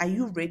are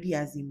you ready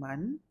as a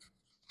man?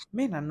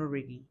 Men are not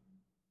ready.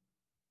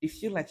 They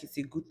feel like it's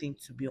a good thing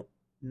to be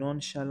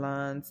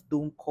nonchalant.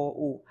 Don't call.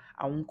 Oh,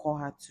 I won't call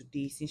her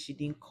today since she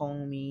didn't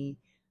call me.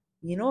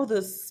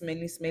 Those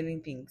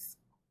smelling things.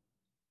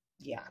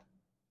 Yeah,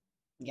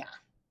 yeah,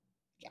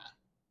 yeah.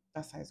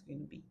 That's how it's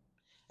going to be.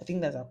 I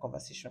think that's our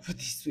conversation for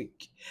this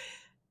week.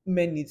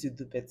 Men need to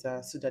do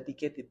better so that they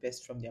get the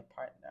best from their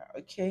partner.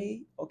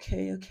 Okay,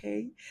 okay,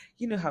 okay.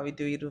 You know how we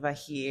do it over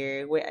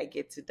here, where I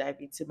get to dive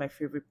into my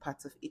favorite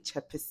part of each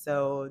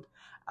episode,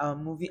 our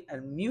movie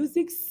and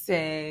music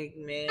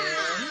segment.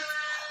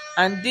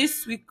 And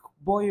this week,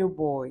 boy oh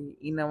boy,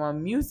 in our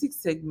music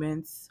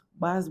segments,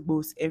 Baz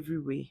Boss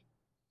everywhere.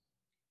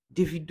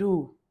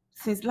 Davido,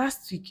 since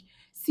last week.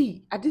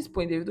 See, at this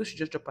point, Davido should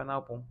just drop an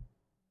album.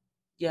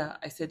 Yeah,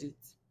 I said it.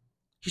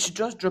 He should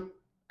just drop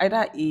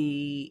either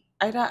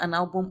an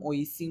album or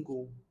a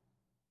single,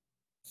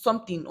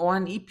 something or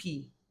an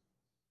EP,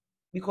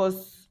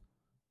 because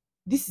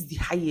this is the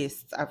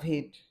highest I've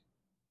heard.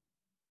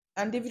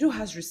 And Davido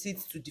has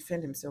receipts to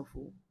defend himself.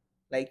 Oh.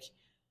 Like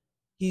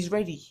he's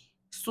ready.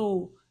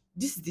 So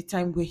this is the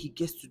time where he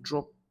gets to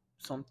drop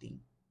something.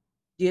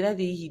 The other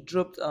day he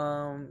dropped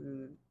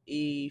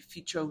a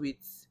feature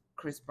with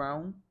Chris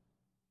Brown.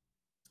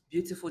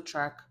 Beautiful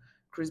track.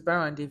 Chris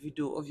Brown and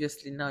Davido,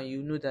 obviously now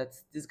you know that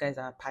these guys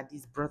are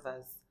Paddy's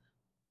brothers.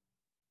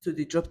 So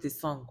they dropped a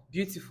song.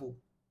 Beautiful.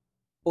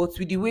 But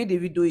with the way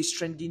Davido is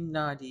trending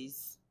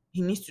nowadays,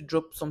 he needs to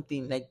drop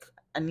something like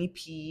an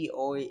EP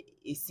or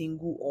a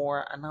single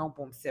or an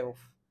album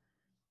self.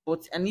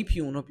 But an EP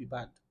will not be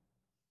bad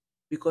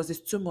because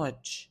it's too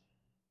much.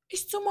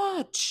 It's too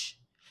much.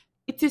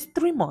 It is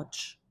too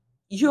much.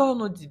 You all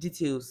know the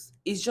details.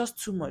 It's just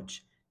too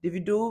much.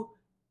 Davido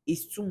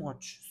is too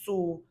much.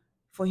 So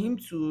for him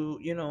to,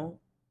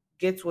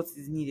 get what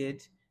is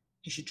needed,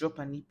 he should drop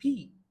an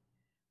EP.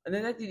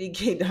 Another thing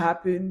again that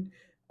happened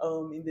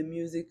in the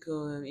music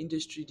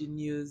industry, the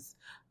news,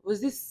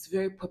 was this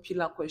very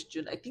popular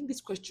question. I think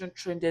this question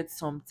trended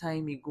some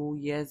time ago,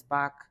 years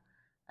back,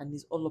 and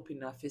is all up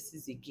in our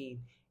faces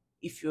again.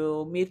 If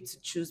you're made to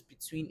choose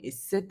between a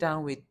sit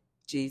down with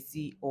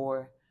Jay-Z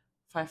or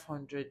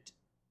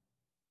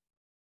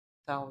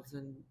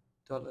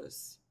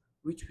 $500,000,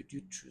 which would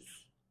you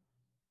choose?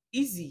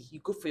 Easy, you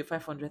go for your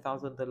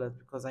 $500,000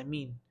 because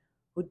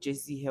would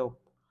Jay-Z help?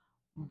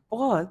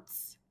 But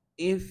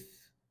if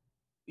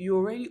you're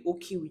already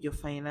okay with your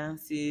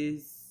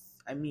finances,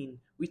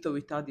 with or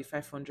without the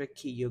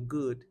 500K, you're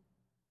good.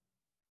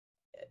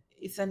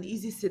 It's an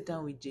easy sit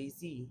down with Jay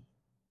Z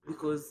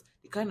because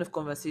the kind of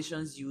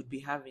conversations you would be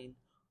having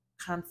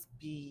can't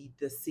be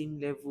the same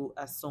level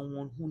as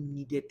someone who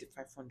needed the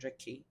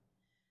 500K.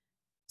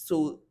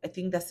 So I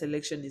think that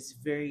selection is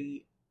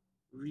very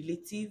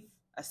relative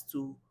as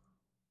to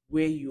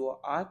where you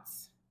are at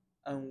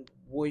and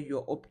what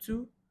you're up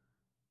to.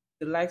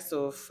 The likes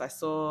of I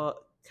saw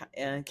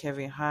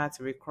Kevin Hart,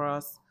 Rick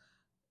Ross,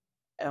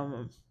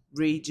 um,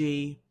 Ray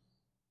J.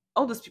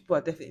 All those people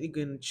are definitely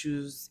going to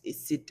choose a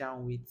sit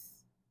down with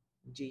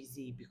Jay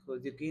Z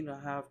because they're going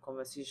to have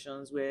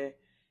conversations where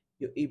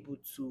you're able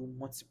to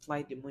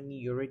multiply the money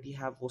you already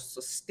have or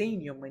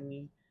sustain your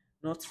money,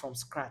 not from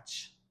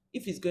scratch.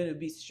 If it's going to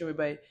be a situation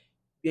whereby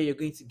where you're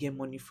going to get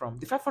money from,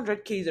 the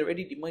 500K is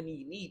already the money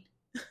you need.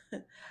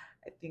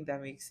 I think that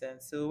makes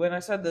sense. So when I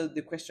saw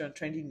the question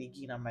trending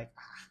again, I'm like,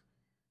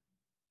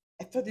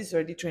 I thought this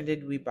already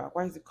trended way back.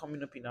 Why is it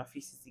coming up in our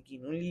faces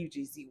again? Only if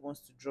Jay Z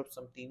wants to drop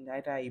something,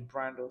 either a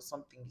brand or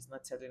something, he's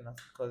not telling us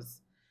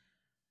because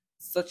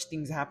such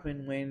things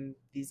happen when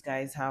these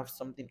guys have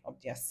something up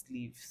their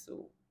sleeve.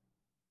 So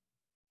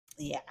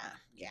yeah,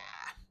 yeah.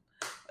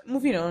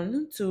 Moving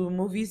on to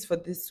movies for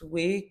this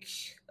week.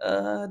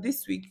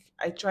 This week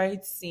I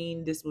tried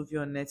seeing this movie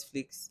on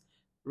Netflix,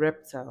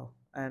 Reptile,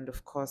 and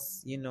of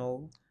course,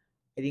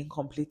 I didn't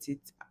complete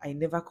it. I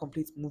never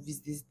complete movies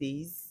these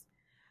days.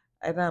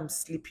 Either I'm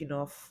sleeping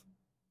off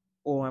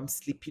or I'm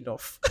sleeping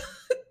off.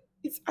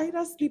 It's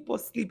either sleep or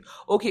sleep.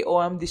 Okay,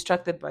 or I'm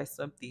distracted by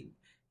something.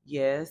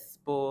 Yes,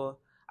 but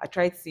I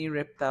tried seeing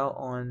Reptile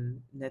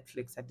on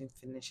Netflix. I didn't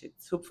finish it.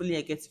 Hopefully,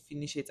 I get to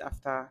finish it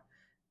after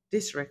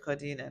this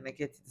recording and I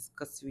get to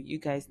discuss with you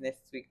guys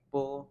next week.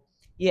 But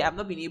yeah, I've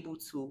not been able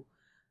to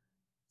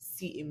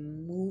see a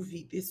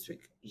movie this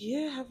week.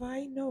 Yeah, have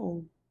I?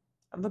 No,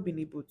 I've not been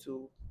able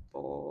to.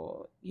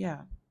 But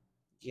yeah.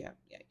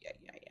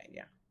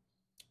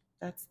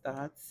 That's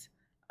that.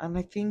 And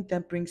I think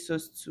that brings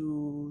us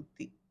to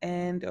the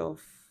end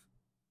of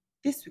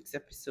this week's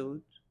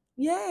episode.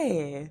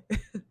 Yeah.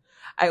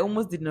 I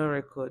almost did not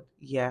record.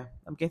 Yeah,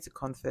 I'm going to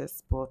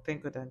confess, but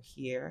thank God I'm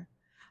here.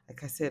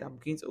 Like I said, I'm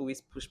going to always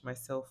push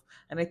myself.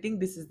 And I think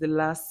this is the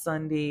last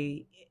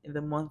Sunday in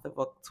the month of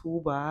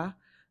October.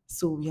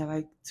 So we are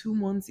like 2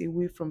 months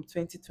away from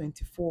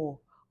 2024.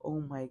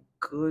 Oh my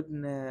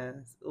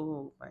goodness.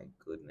 Oh my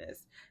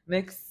goodness.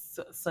 Next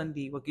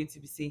Sunday, we're going to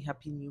be saying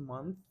Happy New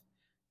Month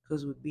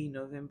because we'll be in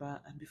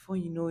November. And before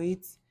you know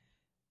it,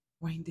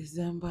 we're in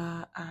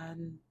December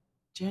and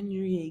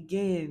January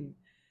again.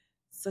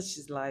 Such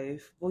is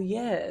life. Well,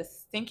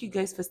 yes, thank you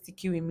guys for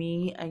sticking with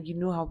me. And you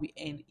know how we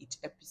end each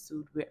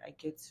episode where I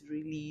get to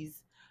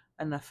release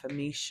an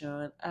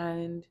affirmation.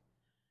 And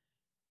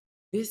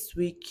this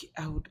week,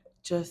 I would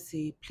just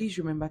say, please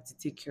remember to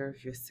take care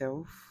of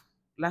yourself.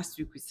 Last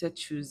week, we said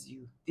choose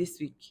you. This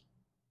week,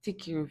 take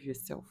care of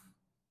yourself.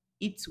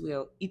 Eat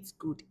well, eat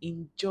good,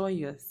 enjoy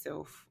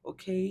yourself,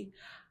 okay?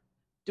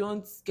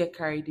 Don't get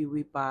carried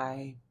away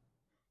by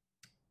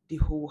the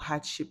whole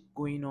hardship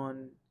going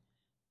on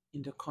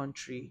in the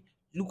country.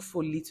 Look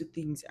for little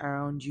things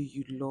around you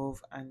you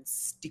love and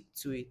stick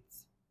to it.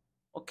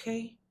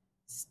 Okay?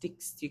 Stick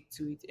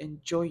to it.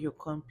 Enjoy your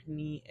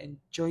company,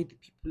 enjoy the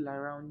people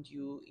around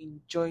you,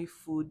 enjoy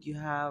food you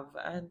have,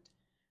 and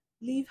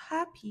live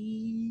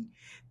happy.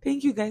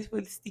 Thank you guys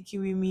for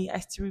sticking with me. I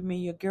still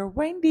remain your girl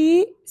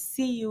Wendy.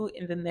 See you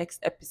in the next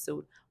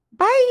episode.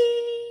 Bye.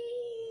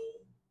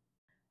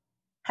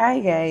 Hi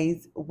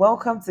guys,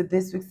 welcome to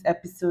this week's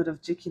episode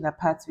of Joking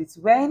Apart with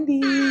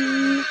Wendy.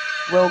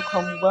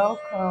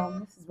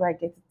 Welcome. This is where I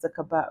get to talk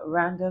about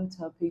random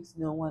topics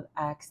no one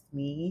asked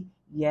me.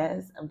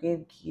 Yes, I'm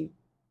going to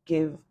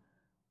give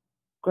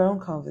grown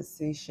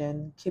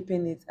conversation,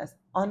 keeping it as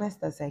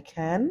honest as I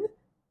can.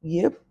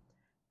 Yep,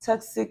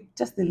 toxic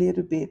just a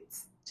little bit,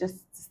 just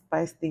to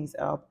spice things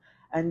up.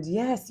 And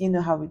yes, you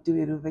know how we do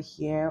it over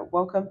here.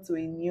 Welcome to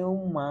a new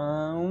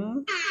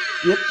month.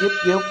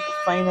 Yep.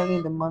 Finally,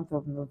 in the month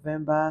of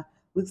November,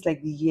 looks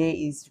like the year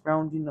is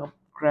rounding up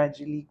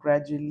gradually.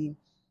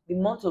 The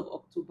month of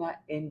October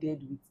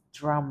ended with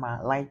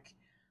drama, like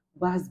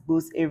buzz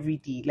every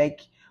day.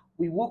 Like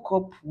we woke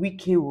up,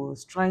 Wike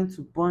was trying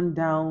to burn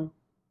down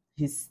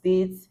his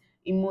state,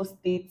 Imo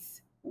State.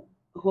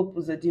 Hope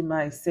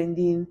Uzodinma is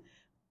sending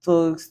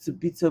thugs to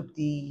beat up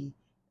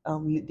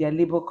their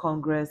Labour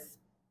Congress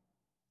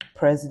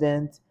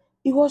president.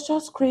 It was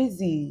just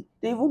crazy.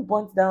 They even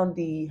burnt down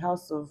the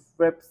House of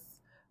Reps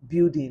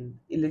building,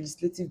 a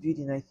legislative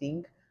building, I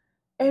think.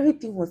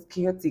 Everything was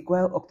chaotic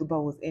while October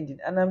was ending.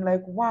 And I'm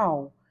like,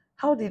 wow,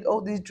 how did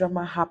all this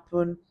drama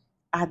happen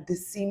at the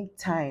same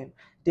time?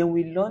 Then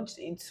we launched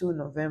into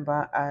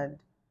November and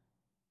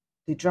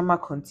the drama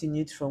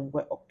continued from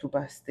where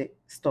October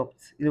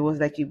stopped. It was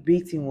like a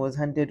big thing was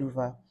handed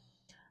over.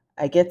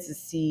 I get to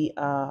see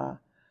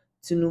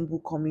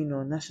Tinubu coming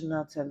on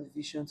national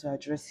television to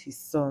address his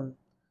son.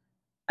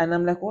 And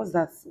I'm like, what's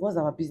that? What's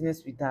our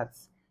business with that?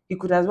 He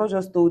could as well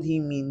just told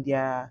him in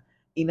their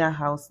inner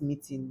house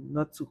meeting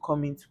not to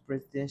come into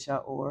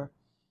presidential or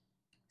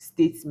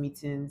state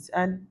meetings.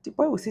 And the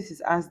boy will sit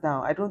his ass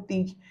down. I don't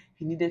think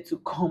he needed to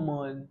come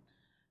on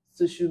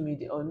social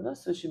media, or not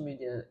social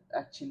media,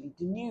 actually,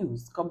 the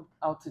news come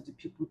out to the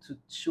people to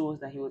show us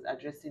that he was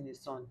addressing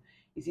his son.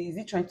 Is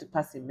he trying to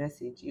pass a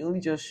message? He only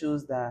just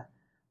shows that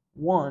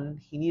One,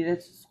 he needed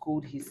to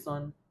scold his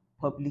son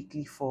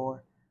publicly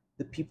for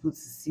the people to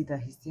see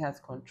that he still has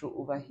control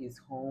over his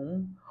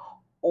home,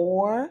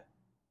 or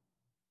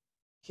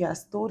he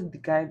has told the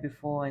guy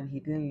before and he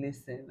didn't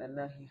listen, and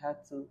now he had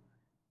to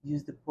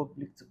use the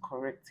public to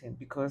correct him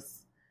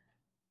because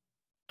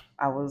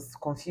I was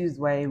confused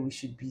why we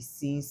should be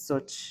seeing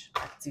such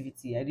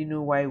activity. I didn't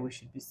know why we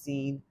should be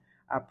seeing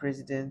our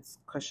president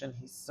caution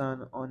his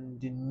son on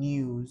the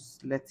news,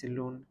 let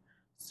alone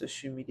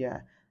social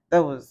media.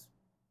 That was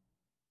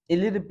a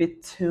little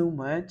bit too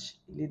much,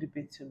 a little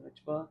bit too much.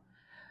 But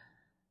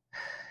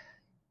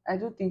I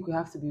don't think we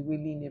have to be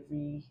wailing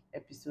every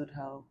episode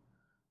how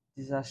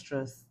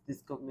disastrous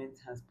this government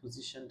has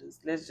positioned us.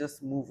 Let's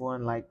just move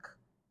on like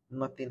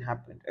nothing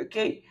happened.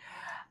 Okay.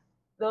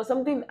 There was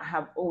something I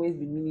have always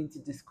been meaning to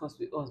discuss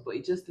with us, but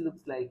it just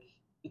looked like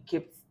it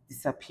kept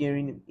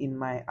disappearing in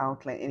my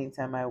outline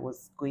anytime I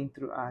was going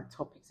through our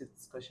topics of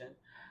discussion.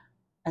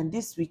 And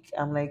this week,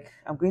 I'm like,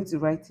 I'm going to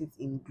write it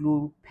in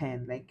glue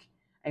pen. Like,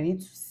 I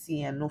need to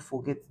see and not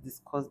forget to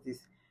discuss this.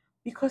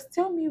 Because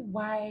tell me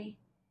why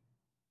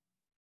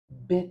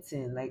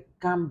betting, like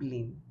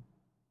gambling,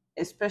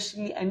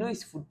 especially, I know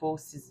it's football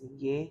season,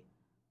 yeah,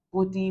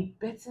 but the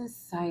betting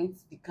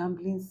sites, the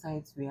gambling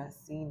sites we are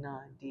seeing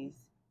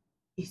nowadays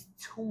is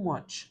too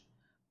much.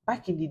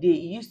 Back in the day,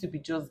 it used to be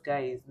just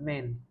guys,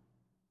 men,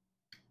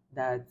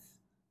 that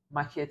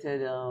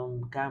marketed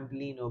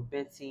gambling or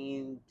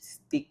betting,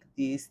 stake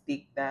this,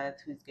 stake that,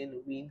 who's going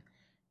to win.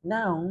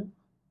 Now,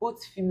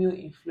 both female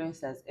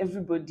influencers,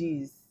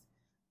 everybody is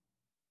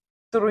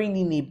throwing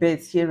in a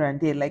bet here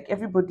and there. Like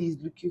everybody is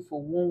looking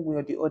for one way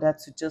or the other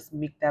to just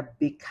make that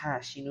big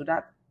cash,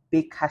 that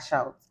big cash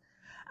out.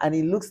 And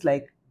it looks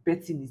like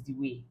betting is the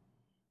way.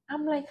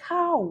 I'm like,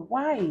 how?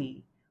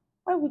 Why?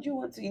 Why would you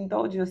want to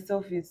indulge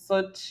yourself in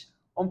such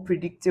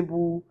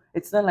unpredictable?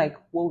 It's not like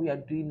what we are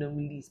doing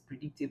normally is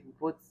predictable,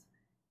 but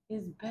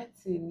it's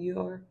betting.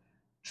 You're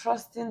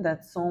trusting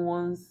that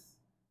someone's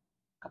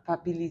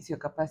capability or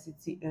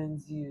capacity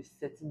earns you a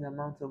certain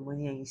amount of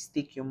money and you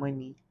stake your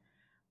money.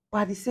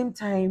 But at the same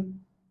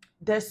time,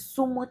 there's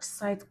so much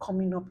site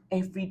coming up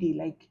every day.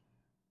 Like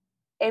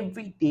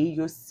every day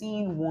you're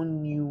seeing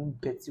one new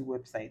betting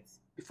website.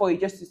 Before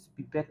it just used to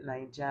be Bet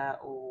Niger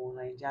or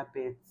Niger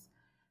Bets.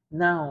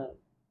 Now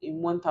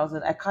in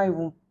 1,000, I can't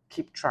even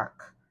keep track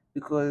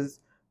because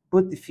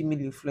both the female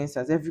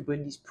influencers,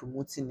 everybody is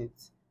promoting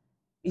it.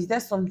 Is there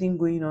something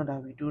going on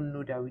that we don't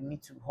know that we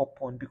need to hop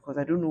on? Because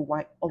I don't know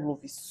why all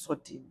of a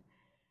sudden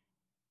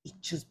it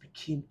just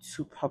became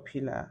too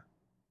popular.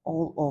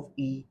 All of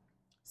a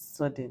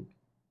sudden.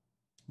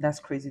 That's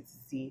crazy to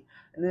see.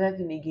 Another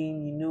thing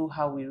again, you know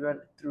how we run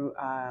through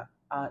our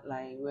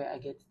outline where I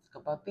get to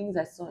talk about things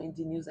I saw in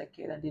the news I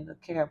cared and did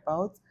not care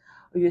about.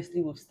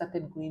 Obviously, we've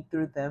started going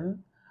through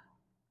them.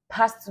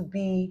 Has to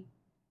be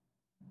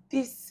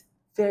this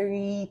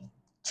very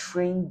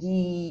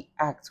trendy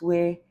act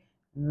where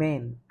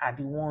men are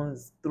the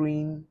ones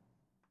throwing,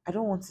 I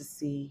don't want to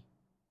say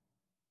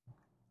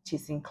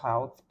chasing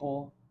clouds,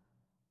 but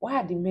why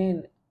are the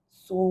men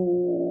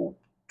so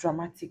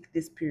dramatic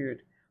this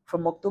period?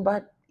 From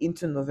October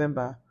into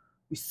November,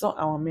 we saw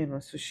our men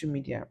on social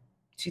media,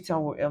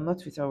 not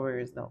Twitter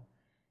warriors now,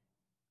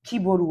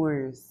 keyboard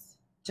warriors,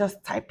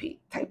 just type it,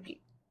 type it.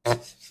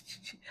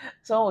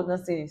 Someone was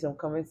not saying in some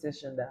comment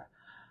section that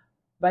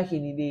back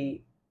in the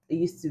day, it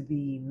used to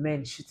be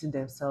men shooting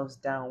themselves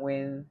down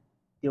when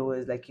there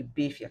was like a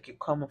beef, you could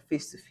come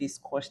face to face,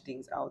 squash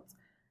things out.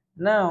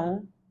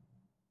 Now,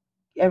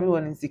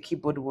 everyone is the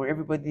keyboard warrior.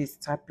 Everybody is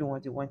typing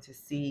what they want to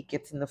see,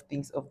 getting enough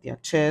things off their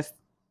chest.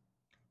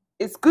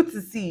 It's good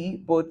to see,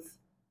 but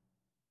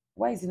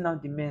why is it now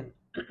the men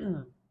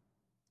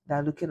that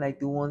are looking like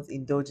the ones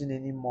indulging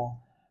anymore?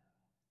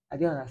 I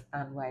don't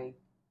understand why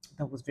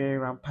that was very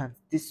rampant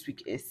this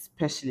week,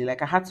 especially.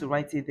 Like I had to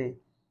write it there.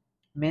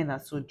 Men are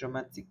so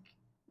dramatic.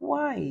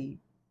 Why?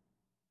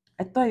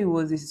 I thought it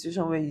was a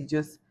situation where you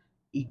just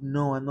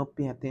ignore and not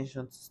pay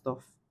attention to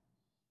stuff.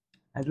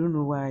 I don't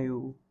know why.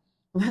 Oh.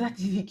 Another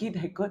thing again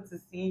I got to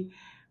see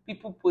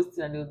people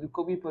posting and it was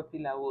becoming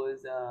popular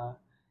was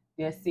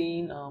they're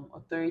saying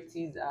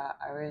authorities are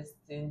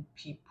arresting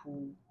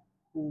people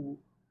who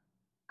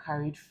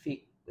carried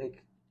fake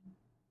like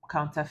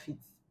counterfeit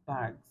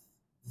bags,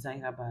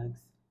 designer bags.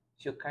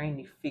 If you're carrying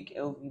a fake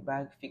LV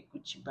bag, fake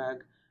Gucci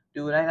bag,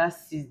 they would either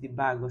seize the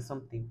bag or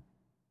something.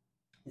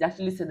 It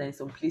actually said that in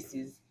some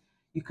places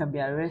you can be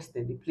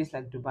arrested, a place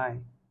like Dubai,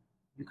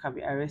 you can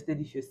be arrested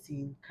if you're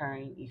seen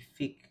carrying a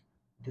fake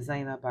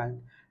designer bag.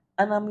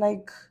 And I'm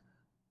like,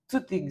 two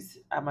things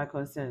are my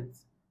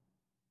concerns.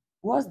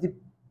 What's the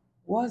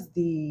what's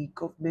the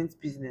government's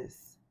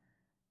business?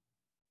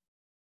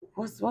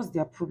 What's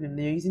their problem?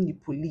 They're using the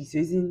police,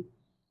 they're using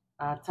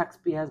our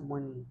taxpayers'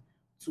 money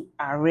to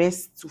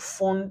arrest, to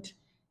fund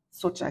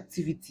such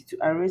activity, to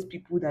arrest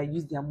people that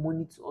use their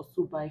money to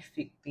also buy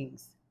fake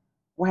things.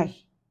 Why?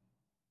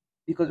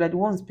 Because we're the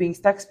ones paying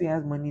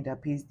taxpayers' money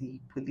that pays the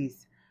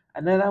police.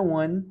 Another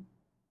one,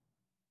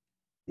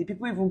 the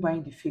people even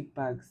buying the fake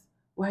bags.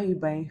 Why are you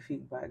buying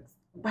fake bags?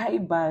 Buy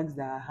bags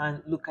that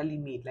are locally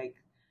made. Like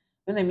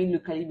when I mean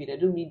locally made, I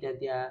don't mean that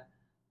they are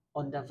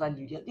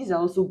undervalued. These are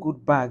also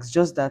good bags,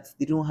 just that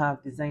they don't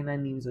have designer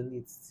names on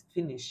it.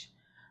 Finish.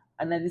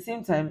 And at the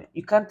same time,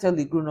 you can't tell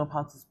a grown up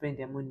how to spend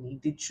their money.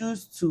 If they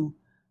choose to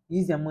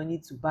use their money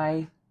to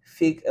buy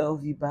fake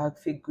LV bag,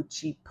 fake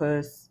Gucci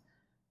purse,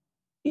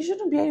 it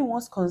shouldn't be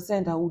anyone's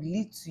concern that would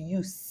lead to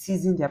you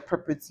seizing their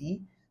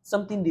property,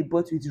 something they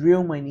bought with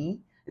real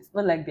money. It's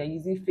not like they're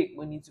using fake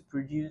money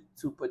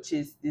to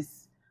purchase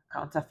this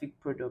counterfeit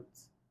product.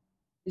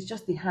 It's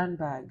just a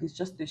handbag, it's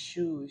just a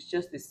shoe, it's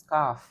just a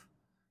scarf.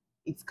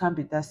 It can't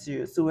be that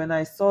serious. So when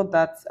I saw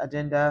that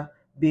agenda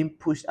being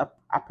pushed up,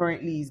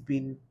 apparently it's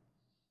been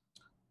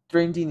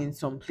trending in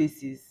some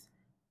places.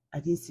 I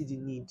didn't see the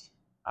need.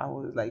 I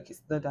was like,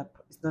 it's not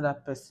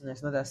that personal,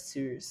 it's not that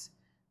serious,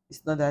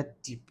 it's not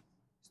that deep.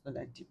 It's not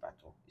that deep at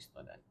all. It's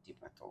not that deep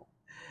at all.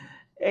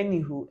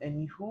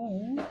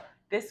 Anywho,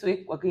 this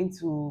week we're going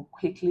to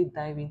quickly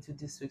dive into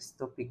this week's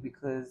topic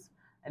because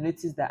I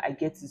noticed that I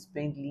get to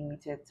spend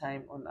limited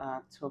time on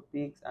our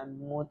topics and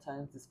more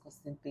times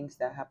discussing things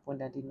that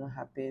happened that did not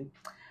happen.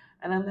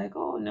 And I'm like,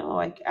 oh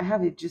no, I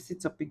have a juicy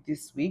topic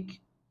this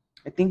week.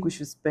 I think we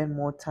should spend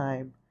more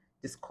time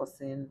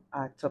discussing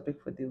our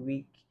topic for the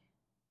week.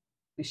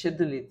 We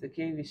schedule it,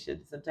 okay? We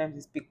should sometimes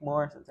we speak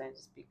more, sometimes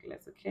we speak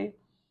less, okay?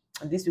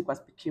 And this week was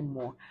speaking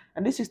more.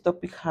 And this week's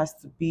topic has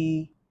to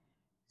be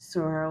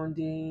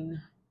surrounding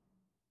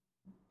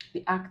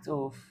the act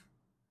of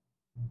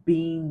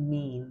being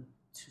mean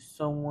to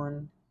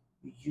someone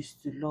you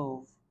used to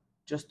love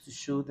just to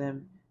show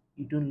them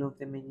you don't love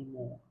them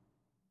anymore.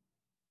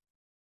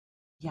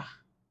 Yeah,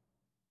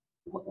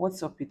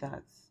 what's up with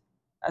that?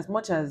 As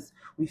much as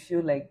we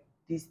feel like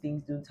these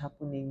things don't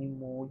happen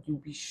anymore, you'll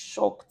be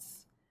shocked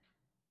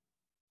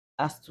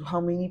as to how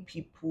many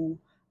people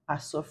are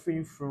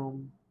suffering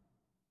from,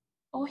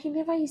 oh, he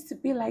never used to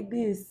be like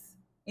this.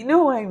 You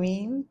know what I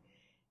mean?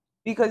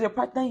 Because your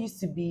partner used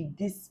to be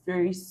this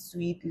very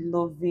sweet,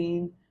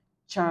 loving,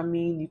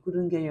 charming, you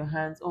couldn't get your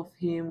hands off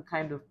him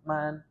kind of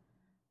man,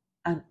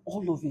 and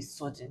all of a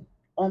sudden,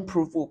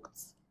 unprovoked,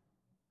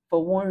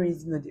 for one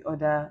reason or the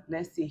other,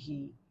 let's say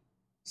he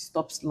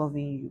stops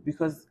loving you.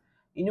 Because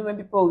you know when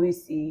people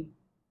always say,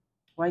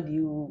 why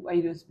you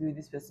don't be with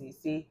this person? You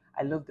say,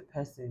 I love the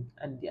person,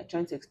 and they are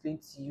trying to explain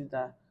to you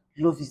that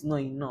love is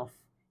not enough.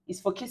 It's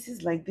for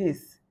cases like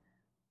this.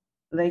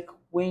 Like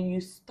when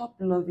you stop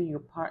loving your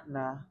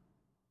partner,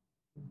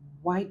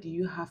 why do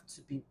you have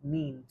to be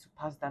mean to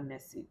pass that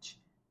message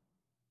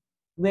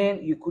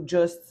when you could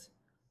just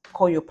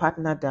call your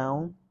partner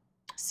down,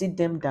 sit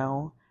them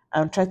down,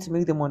 and try to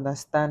make them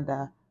understand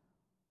that,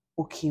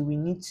 okay, we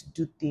need to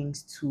do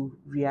things to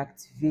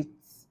reactivate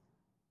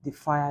the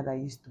fire that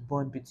used to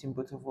burn between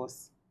both of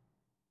us,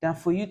 than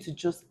for you to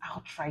just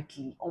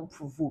outrightly,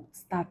 unprovoked,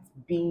 start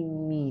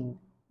being mean?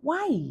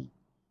 Why?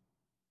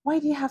 Why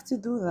do you have to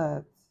do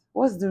that?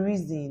 What's the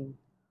reason?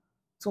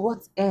 To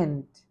what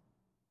end?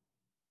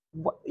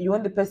 You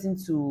want the person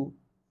to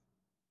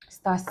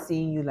start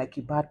seeing you like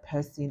a bad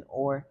person,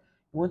 or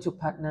you want your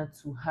partner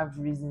to have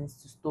reasons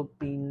to stop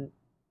being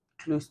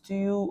close to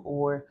you,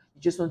 or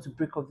you just want to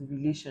break up the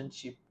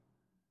relationship,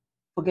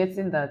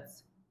 forgetting that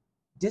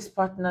this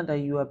partner that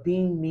you are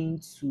being mean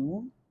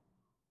to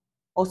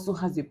also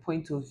has a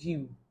point of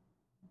view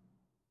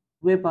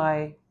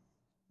whereby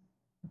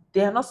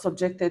they are not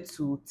subjected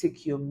to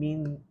take your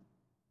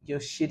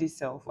shitty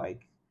self.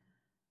 Like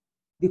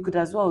they could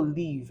as well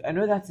leave. I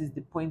know that is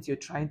the point you're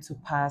trying to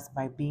pass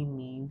by being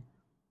mean,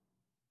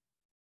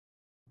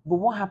 but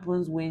what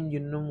happens when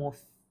you're no more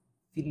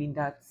feeling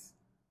that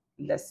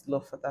less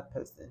love for that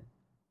person?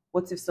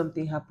 What if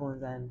something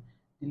happens and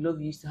the love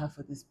you used to have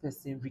for this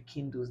person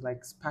rekindles,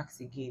 like sparks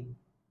again?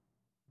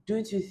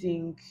 Don't you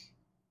think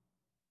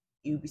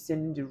you'll be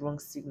sending the wrong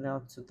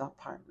signal to that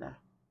partner?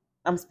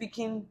 I'm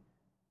speaking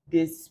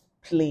this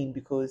plain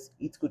because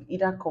it could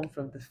either come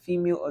from the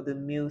female or the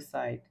male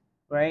side,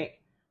 right?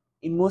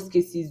 In most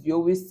cases, we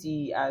always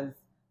see as,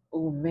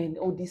 oh man,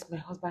 oh, this my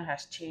husband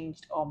has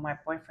changed, or my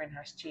boyfriend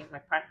has changed, my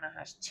partner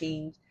has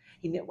changed.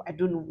 I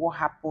don't know what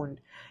happened.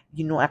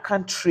 I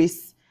can't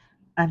trace.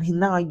 And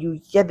now you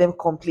hear them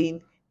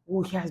complain,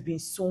 oh, he has been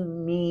so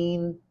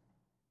mean,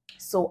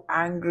 so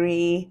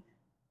angry.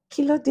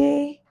 Kilo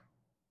day.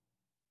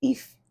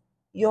 If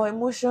your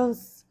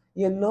emotions,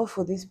 your love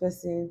for this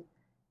person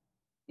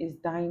is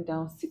dying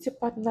down, sit your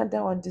partner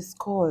down and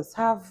discuss.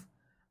 Have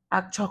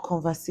actual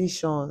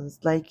conversations.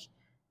 Like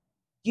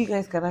you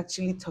guys can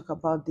actually talk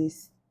about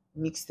these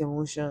mixed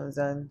emotions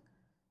and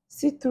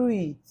see through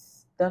it,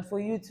 than for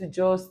you to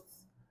just,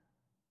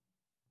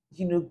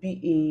 be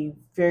a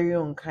very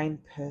unkind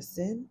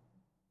person,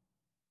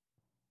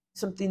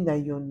 something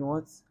that you're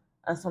not.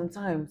 And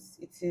sometimes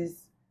it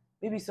is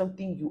maybe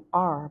something you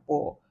are,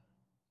 but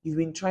you've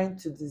been trying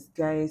to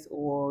disguise,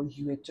 or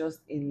you were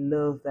just in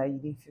love that you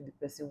didn't feel the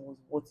person was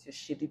worth your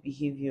shitty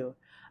behavior,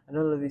 and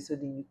all of a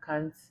sudden you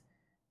can't,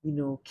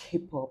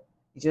 keep up.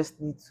 You just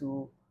need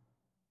to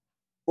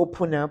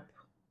open up,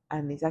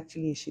 and it's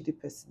actually a shitty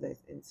person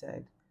that's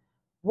inside.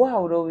 What I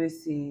would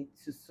always say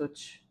to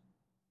such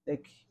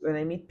Like when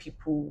I meet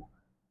people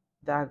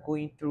that are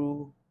going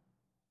through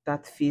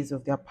that phase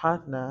of their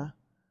partner,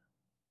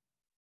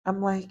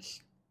 I'm like,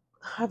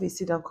 have a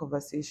sit down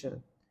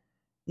conversation.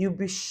 You'll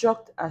be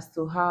shocked as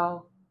to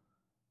how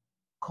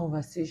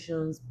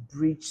conversations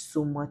bridge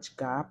so much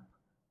gap.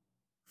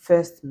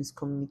 First,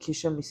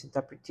 miscommunication,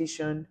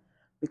 misinterpretation,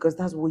 because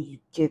that's what you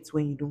get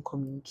when you don't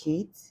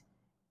communicate.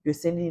 You're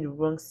sending the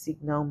wrong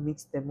signal,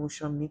 mixed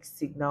emotion, mixed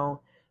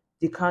signal.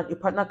 Your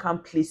partner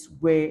can't place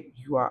where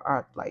you are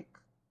at. Like,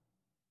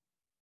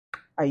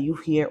 are you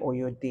here or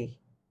you're there?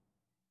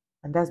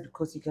 And that's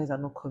because you guys are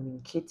not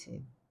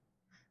communicating.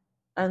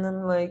 And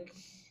I'm like,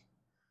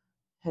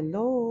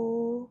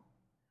 hello,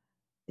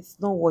 it's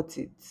not worth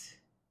it.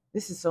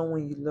 This is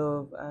someone you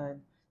love,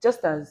 and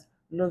just as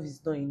love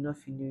is not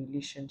enough in a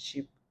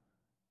relationship,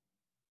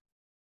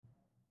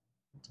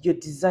 your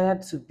desire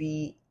to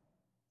be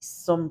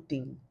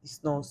something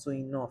is not also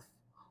enough.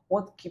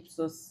 What keeps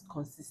us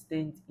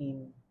consistent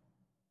in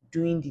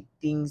doing the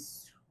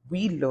things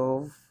we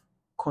love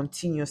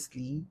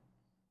continuously,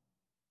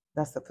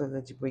 that's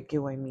technology, but you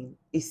get what I mean.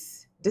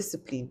 It's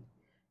discipline.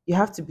 You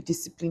have to be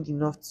disciplined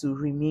enough to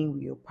remain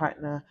with your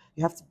partner.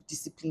 You have to be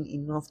disciplined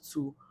enough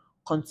to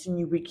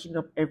continue waking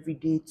up every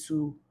day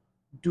to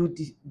do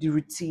the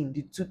routine,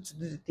 to do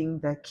the thing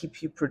that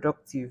keep you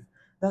productive.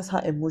 That's how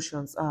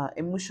emotions are.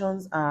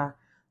 Emotions are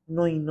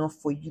not enough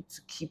for you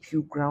to keep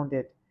you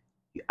grounded.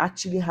 You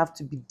actually have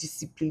to be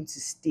disciplined to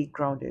stay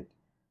grounded,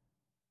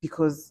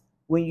 because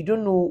when you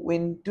don't know,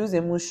 when those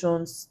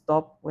emotions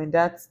stop, when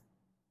that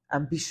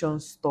ambition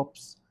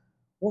stops,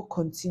 what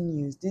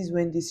continues? This is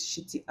when this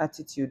shitty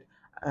attitude,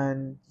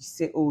 and you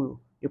say, oh,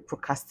 you're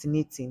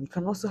procrastinating. You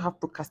can also have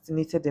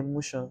procrastinated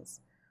emotions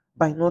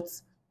by not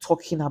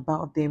talking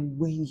about them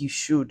when you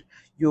should.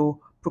 You're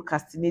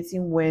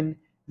procrastinating when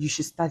you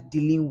should start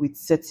dealing with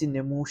certain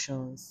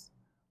emotions.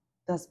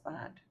 That's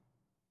bad.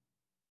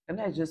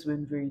 And I just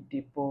went very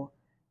deep, but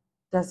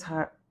that's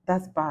hard.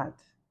 That's bad.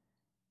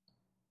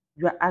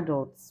 You're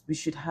adults. We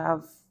should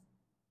have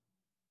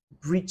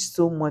bridge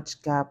so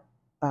much gap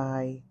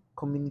by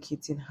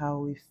communicating how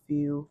we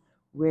feel,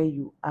 where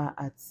you are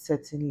at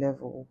certain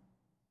level,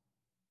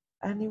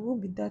 and it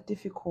won't be that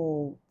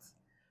difficult,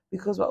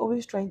 because we're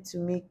always trying to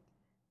make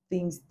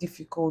things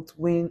difficult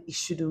when it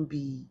shouldn't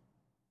be,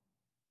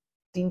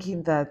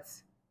 thinking that,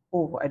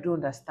 oh, I don't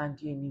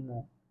understand you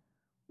anymore.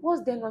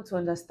 What's there not to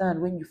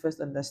understand when you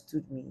first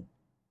understood me?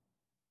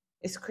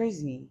 It's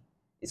crazy.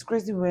 It's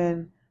crazy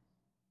when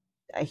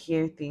I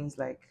hear things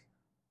like,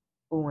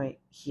 oh my,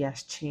 he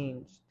has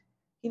changed.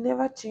 He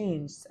never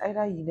changed.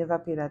 Either you never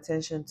paid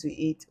attention to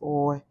it,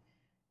 or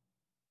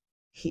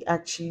he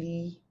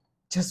actually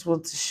just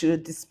wants to show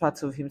this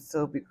part of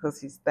himself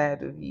because he's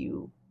tired of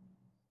you.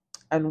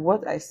 And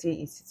what I say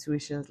in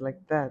situations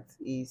like that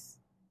is,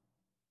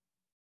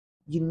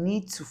 you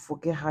need to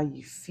forget how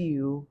you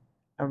feel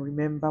and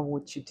remember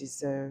what you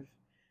deserve.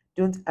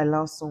 Don't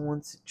allow someone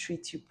to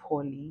treat you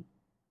poorly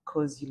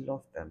because you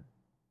love them.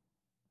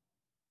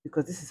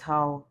 Because this is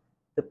how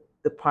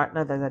the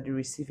partner that at the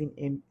receiving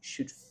end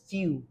should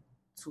feel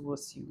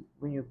towards you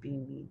when you're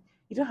being mean.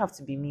 You don't have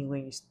to be mean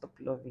when you stop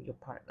loving your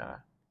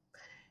partner.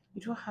 You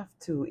don't have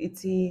to.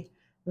 It's a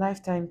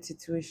lifetime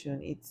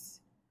situation. It's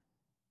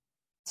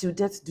till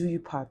death do you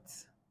part.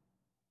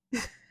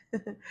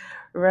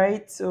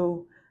 Right?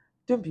 So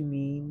don't be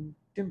mean.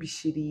 Don't be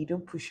shitty.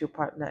 Don't push your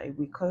partner away,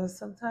 because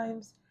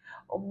sometimes,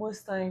 or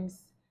most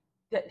times,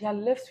 they are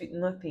left with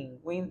nothing.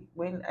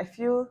 When I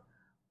feel,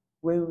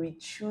 when we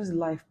choose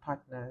life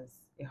partners,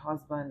 a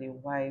husband, a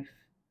wife,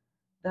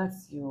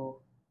 that's your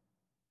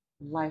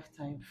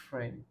lifetime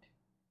friend.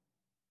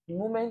 The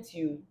moment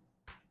you,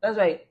 that's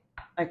why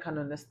I can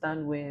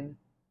understand when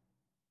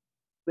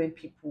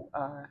people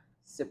are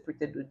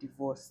separated or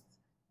divorced,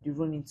 they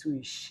run into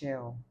a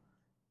shell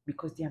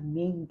because their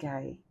main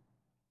guy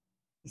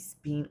is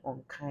being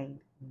unkind,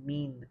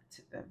 mean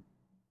to them.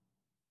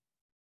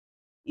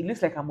 It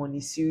looks like I'm on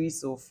a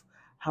series of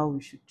how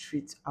we should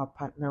treat our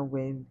partner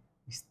when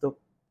we stop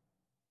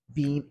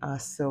being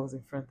ourselves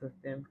in front of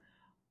them.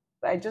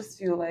 But I just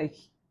feel like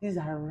these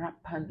are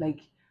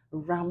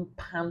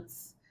rampant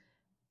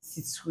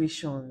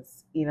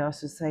situations in our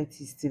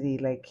societies today.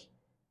 Like,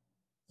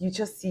 you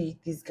just see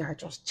this guy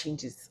just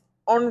changes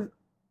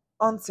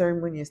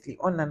unceremoniously,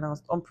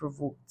 unannounced,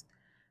 unprovoked.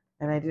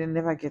 And I didn't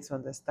never get to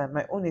understand.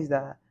 My own is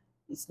that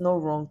it's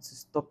not wrong to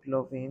stop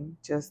loving.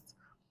 Just,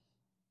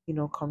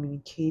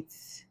 communicate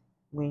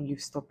when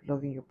you've stopped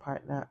loving your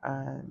partner,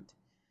 and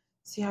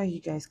see how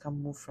you guys can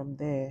move from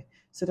there,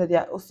 so that they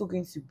are also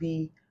going to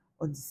be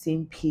on the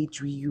same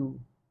page with you.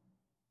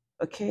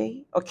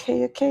 Okay?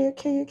 Okay, okay,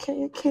 okay,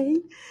 okay, okay.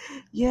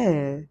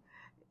 Yeah.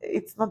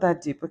 It's not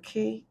that deep,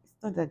 okay?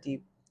 It's not that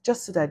deep.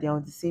 Just so that they're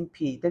on the same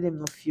page. Let them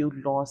not feel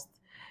lost.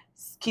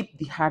 Skip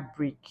the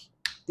heartbreak.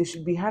 They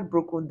should be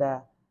heartbroken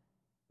that,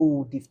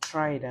 oh, they've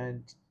tried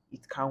and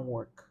it can't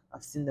work.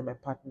 I've seen that my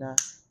partner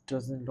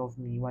doesn't love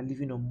me. We're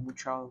living on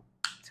mutual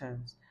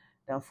terms.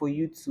 Than for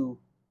you to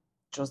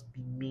just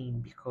be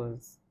mean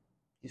because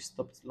you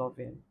stopped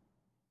loving.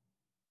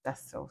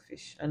 That's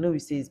selfish. I know we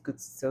say it's good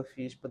to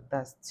selfish, but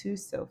that's too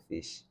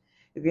selfish.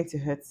 You're going to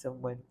hurt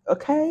someone.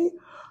 Okay?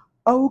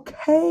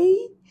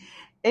 Okay.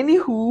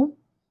 Anywho,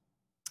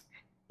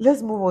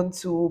 let's move on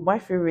to my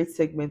favorite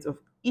segment of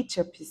each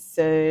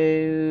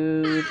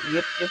episode.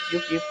 Yep.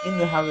 You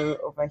know how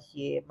we're over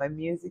here. My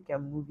music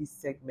and movie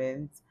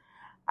segment.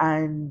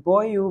 And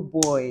boy, oh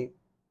boy,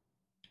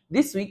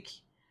 this week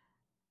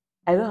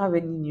I don't have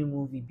any new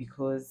movie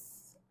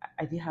because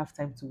I didn't have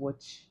time to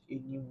watch a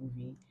new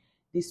movie.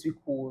 This week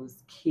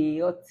was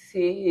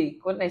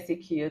chaotic. When I say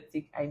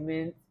chaotic, I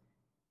mean,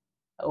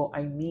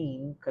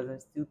 because I'm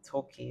still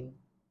talking,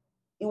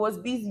 it was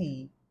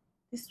busy.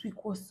 This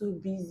week was so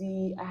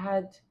busy.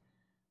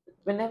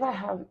 Whenever I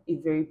have a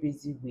very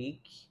busy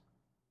week,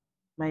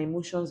 my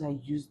emotions are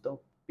used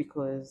up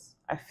because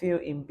I feel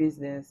in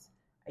business,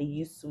 I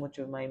use so much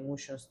of my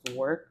emotions to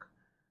work.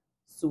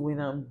 So when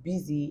I'm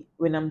busy,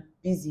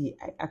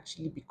 I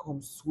actually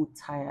become so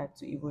tired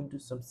to even do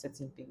some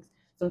certain things.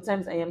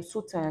 Sometimes I am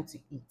so tired to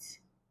eat.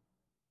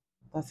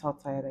 That's how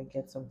tired I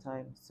get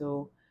sometimes.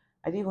 So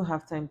I didn't even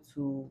have time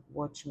to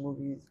watch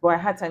movies, but I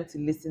had time to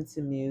listen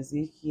to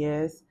music.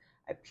 Yes,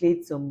 I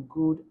played some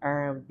good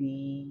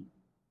R&B,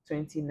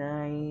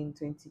 29,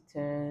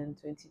 2010,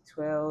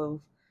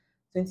 2012,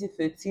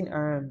 2013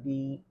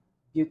 R&B.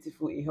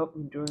 Beautiful. It helped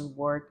me during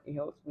work. It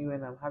helps me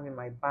when I'm having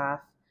my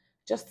bath,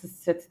 just to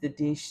set the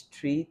day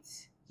straight.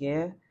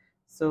 Yeah.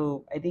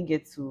 So I didn't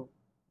get to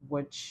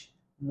watch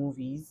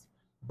movies.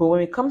 But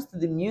when it comes to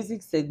the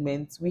music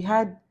segment, we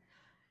had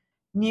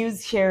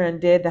news here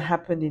and there that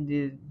happened in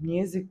the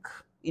music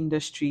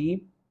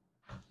industry.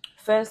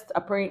 First,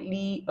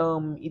 apparently,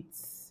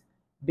 it's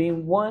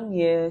been 1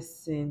 year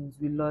since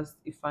we lost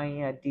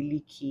Ifeanyi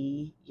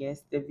Adeleke.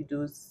 Yes,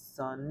 Davido's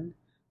son.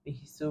 May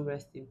he so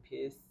rest in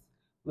peace.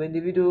 When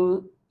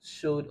Davido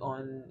showed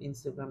on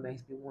Instagram that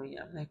it's been 1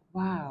 year, I'm like,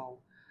 wow,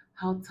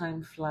 how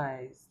time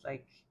flies.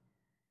 Like,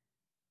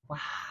 wow,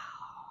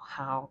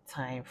 how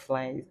time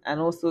flies.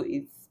 And also,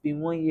 it's been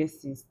 1 year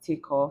since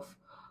Takeoff,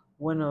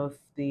 one of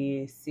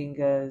the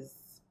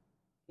singers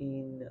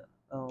in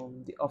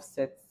the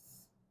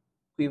Offset's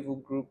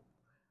Quavo group.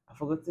 I've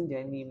forgotten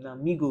their name now.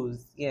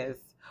 Migos, yes.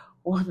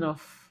 One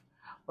of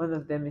one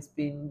of them, it's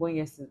been 1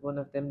 year since one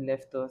of them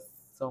left us.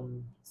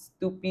 Some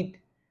stupid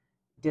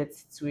death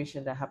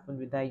situation that happened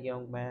with that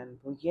young man.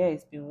 But yeah,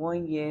 it's been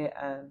 1 year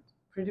and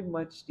pretty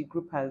much the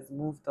group has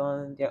moved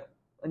on. They're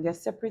on their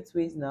separate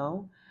ways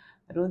now.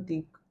 I don't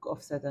think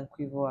Offset and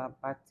Quivo are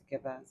back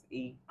together as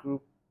a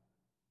group.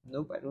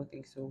 Nope, I don't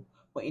think so.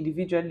 But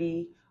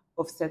individually,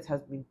 Offset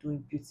has been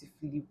doing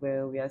beautifully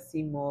well. We are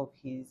seeing more of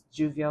his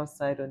jovial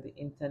side on the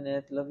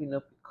internet, loving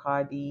up with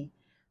Cardi,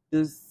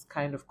 those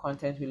kind of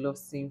content we love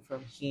seeing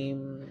from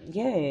him.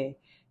 Yeah,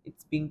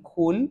 it's been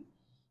cool.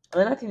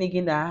 Another thing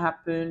again that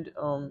happened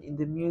in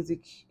the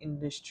music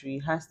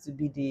industry has to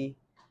be the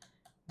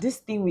this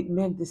thing with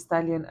Meg the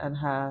Stallion and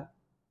her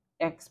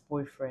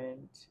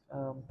ex-boyfriend,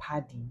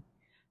 Paddy.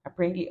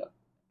 Apparently,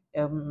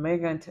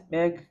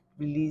 Meg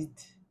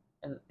released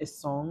a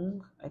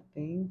song, I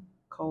think,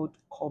 called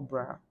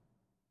Cobra.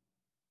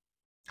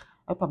 I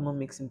hope I'm not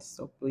mixing this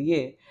up, but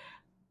yeah,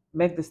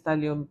 Meg the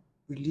Stallion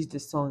released the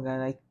song,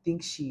 and I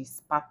think she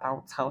spat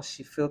out how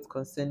she felt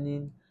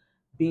concerning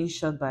being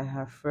shot by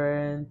her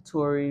friend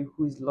Tori,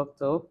 who is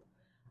locked up,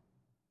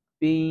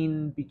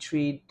 being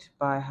betrayed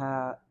by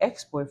her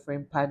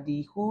ex-boyfriend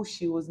Paddy, who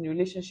she was in a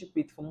relationship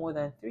with for more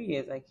than 3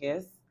 years, I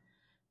guess.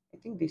 I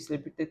think they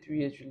celebrated 3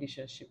 years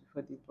relationship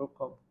before they broke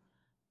up.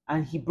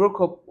 And he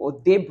broke up,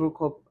 or they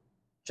broke up,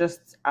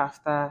 just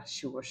after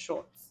she was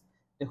shot.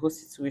 The whole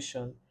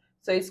situation.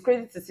 So it's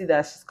crazy to see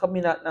that she's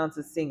coming out now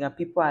to sing, and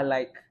people are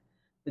like,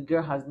 the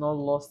girl has not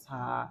lost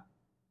her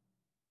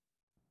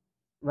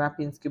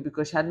rapping skill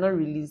because she had not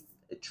released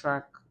a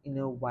track in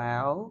a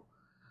while.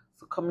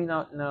 So coming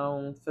out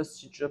now, first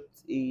she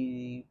dropped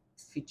a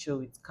feature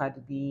with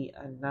Cardi B,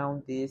 and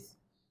now this,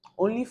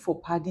 only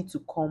for Paddy to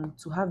come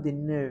to have the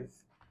nerve,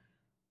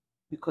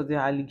 because there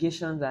are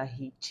allegations that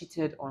he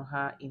cheated on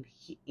her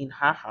in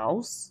her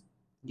house.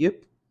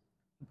 Yep,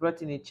 he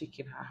brought in a chick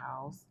in her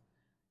house,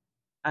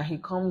 and he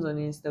comes on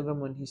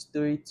Instagram on his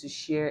story to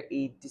share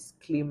a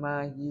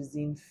disclaimer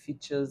using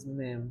features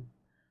meme.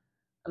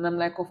 And I'm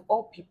like, of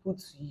all people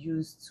to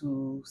use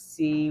to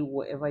say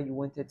whatever you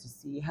wanted to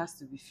say, it has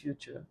to be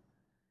future.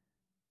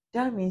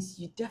 That means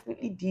you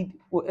definitely did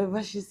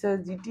whatever she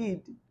said you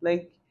did.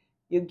 Like,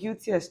 you're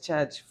guilty as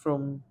charged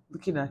from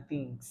looking at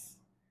things.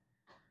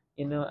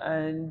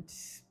 And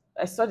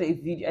I saw the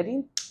video. I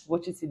didn't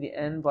watch it to the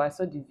end, but I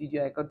saw the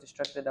video. I got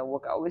distracted at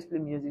work. I always play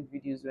music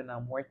videos when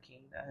I'm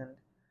working, and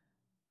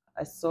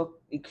I saw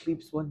a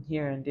clips one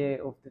here and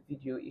there of the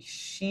video.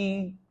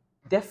 She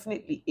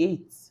definitely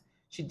ate.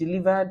 She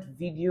delivered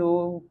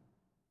video,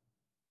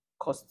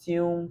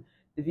 costume.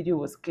 The video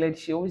was cleared.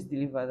 She always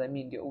delivers. I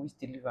mean, they always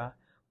deliver.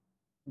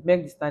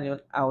 Meg Thee Stallion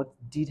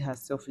outdid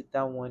herself with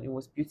that one. It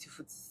was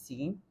beautiful to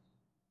see.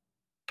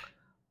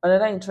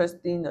 Another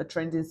interesting or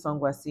trending song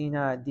we're seeing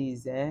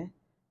nowadays,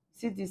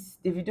 See this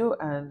Davido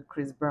and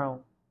Chris Brown,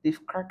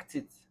 they've cracked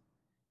it.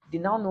 they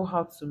now know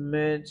how to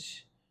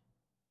merge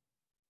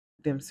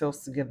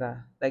themselves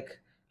together. Like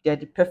they're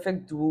the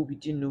perfect duo we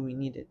didn't know we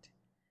needed.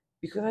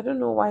 Because I don't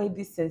know why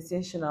this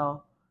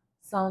sensational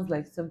sounds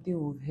like something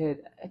we've heard.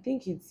 I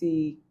think it's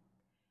a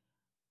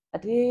are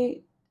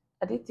they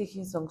are they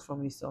taking songs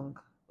from a song?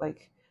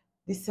 Like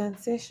the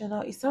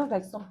sensational, it sounds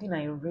like something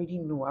I already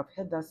know. I've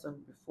heard that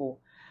song before.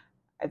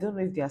 I don't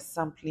know if they are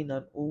sampling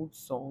an old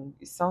song.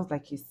 It sounds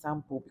like a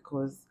sample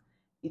because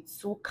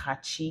it's so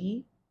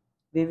catchy.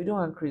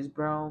 Davido and Chris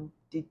Brown,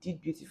 they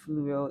did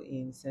beautifully well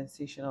in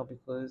Sensational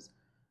because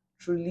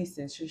truly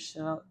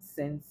sensational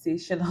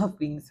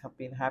things have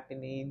been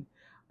happening.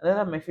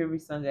 Another of my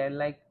favorite song I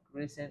like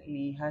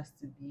recently has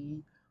to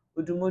be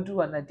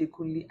Odumodu and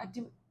Adekunle.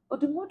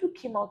 Odumodu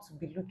came out to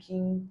be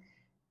looking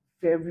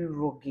very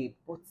rugged,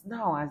 but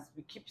now as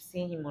we keep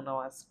seeing him on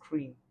our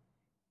screen,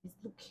 he's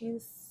looking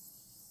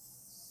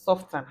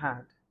soft and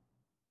hard.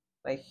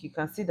 Like you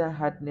can see that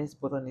hardness,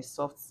 but on a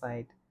soft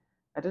side.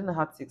 I don't know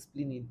how to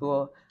explain it,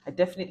 but I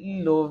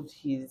definitely loved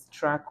his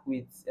track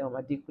with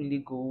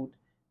Adekunle Gold.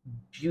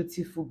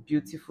 Beautiful,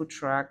 beautiful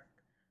track.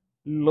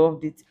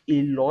 Loved it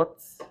a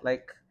lot.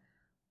 Like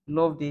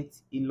loved it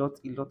a lot,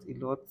 a lot, a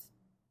lot.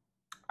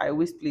 I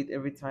always play it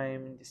every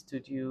time in the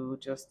studio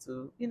just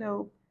to,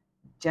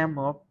 jam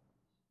up.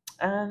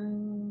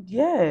 And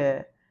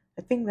yeah,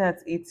 I think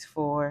that's it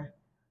for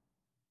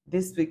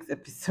this week's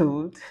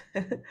episode.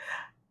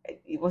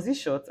 It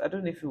short? I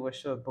don't know if it was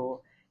short,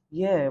 but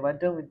yeah, we're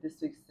done with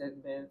this week's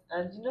segment.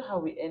 And you know how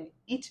we end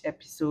each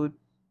episode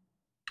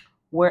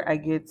where I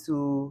get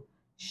to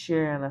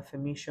share an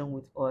affirmation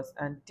with us,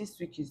 and this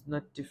week is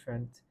not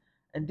different.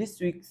 And this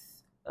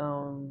week's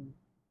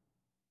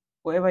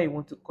whatever you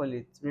want to call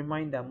it,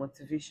 reminder,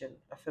 motivation,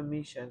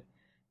 affirmation,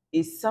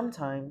 is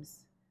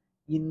sometimes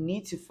you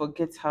need to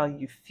forget how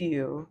you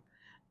feel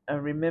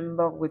and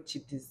remember what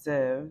you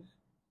deserve.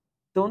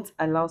 Don't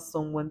allow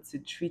someone to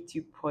treat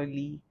you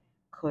poorly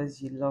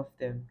because you love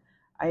them,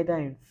 either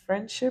in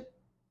friendship,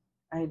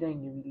 either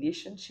in a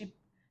relationship.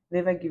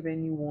 Never give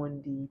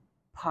anyone the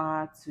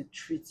power to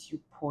treat you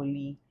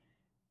poorly,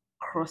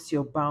 cross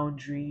your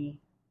boundary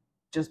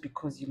just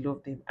because you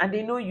love them. And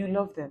they know you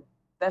love them.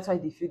 That's why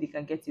they feel they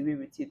can get away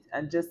with it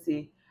and just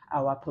say,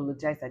 I'll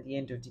apologize at the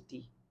end of the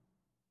day.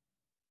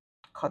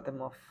 Cut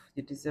them off.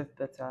 They deserve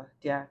better.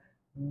 There are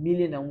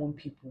million and one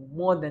people,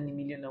 more than a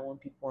million and one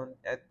people on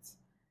earth.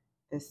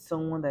 There's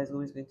someone that is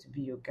always going to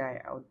be your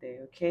guy out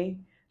there, okay?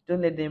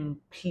 Don't let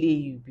them play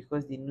you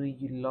because they know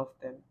you love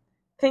them.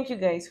 Thank you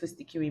guys for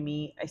sticking with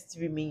me. I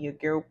still remain your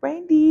girl,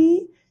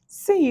 Brandy.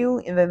 See you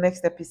in the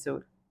next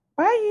episode.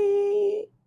 Bye.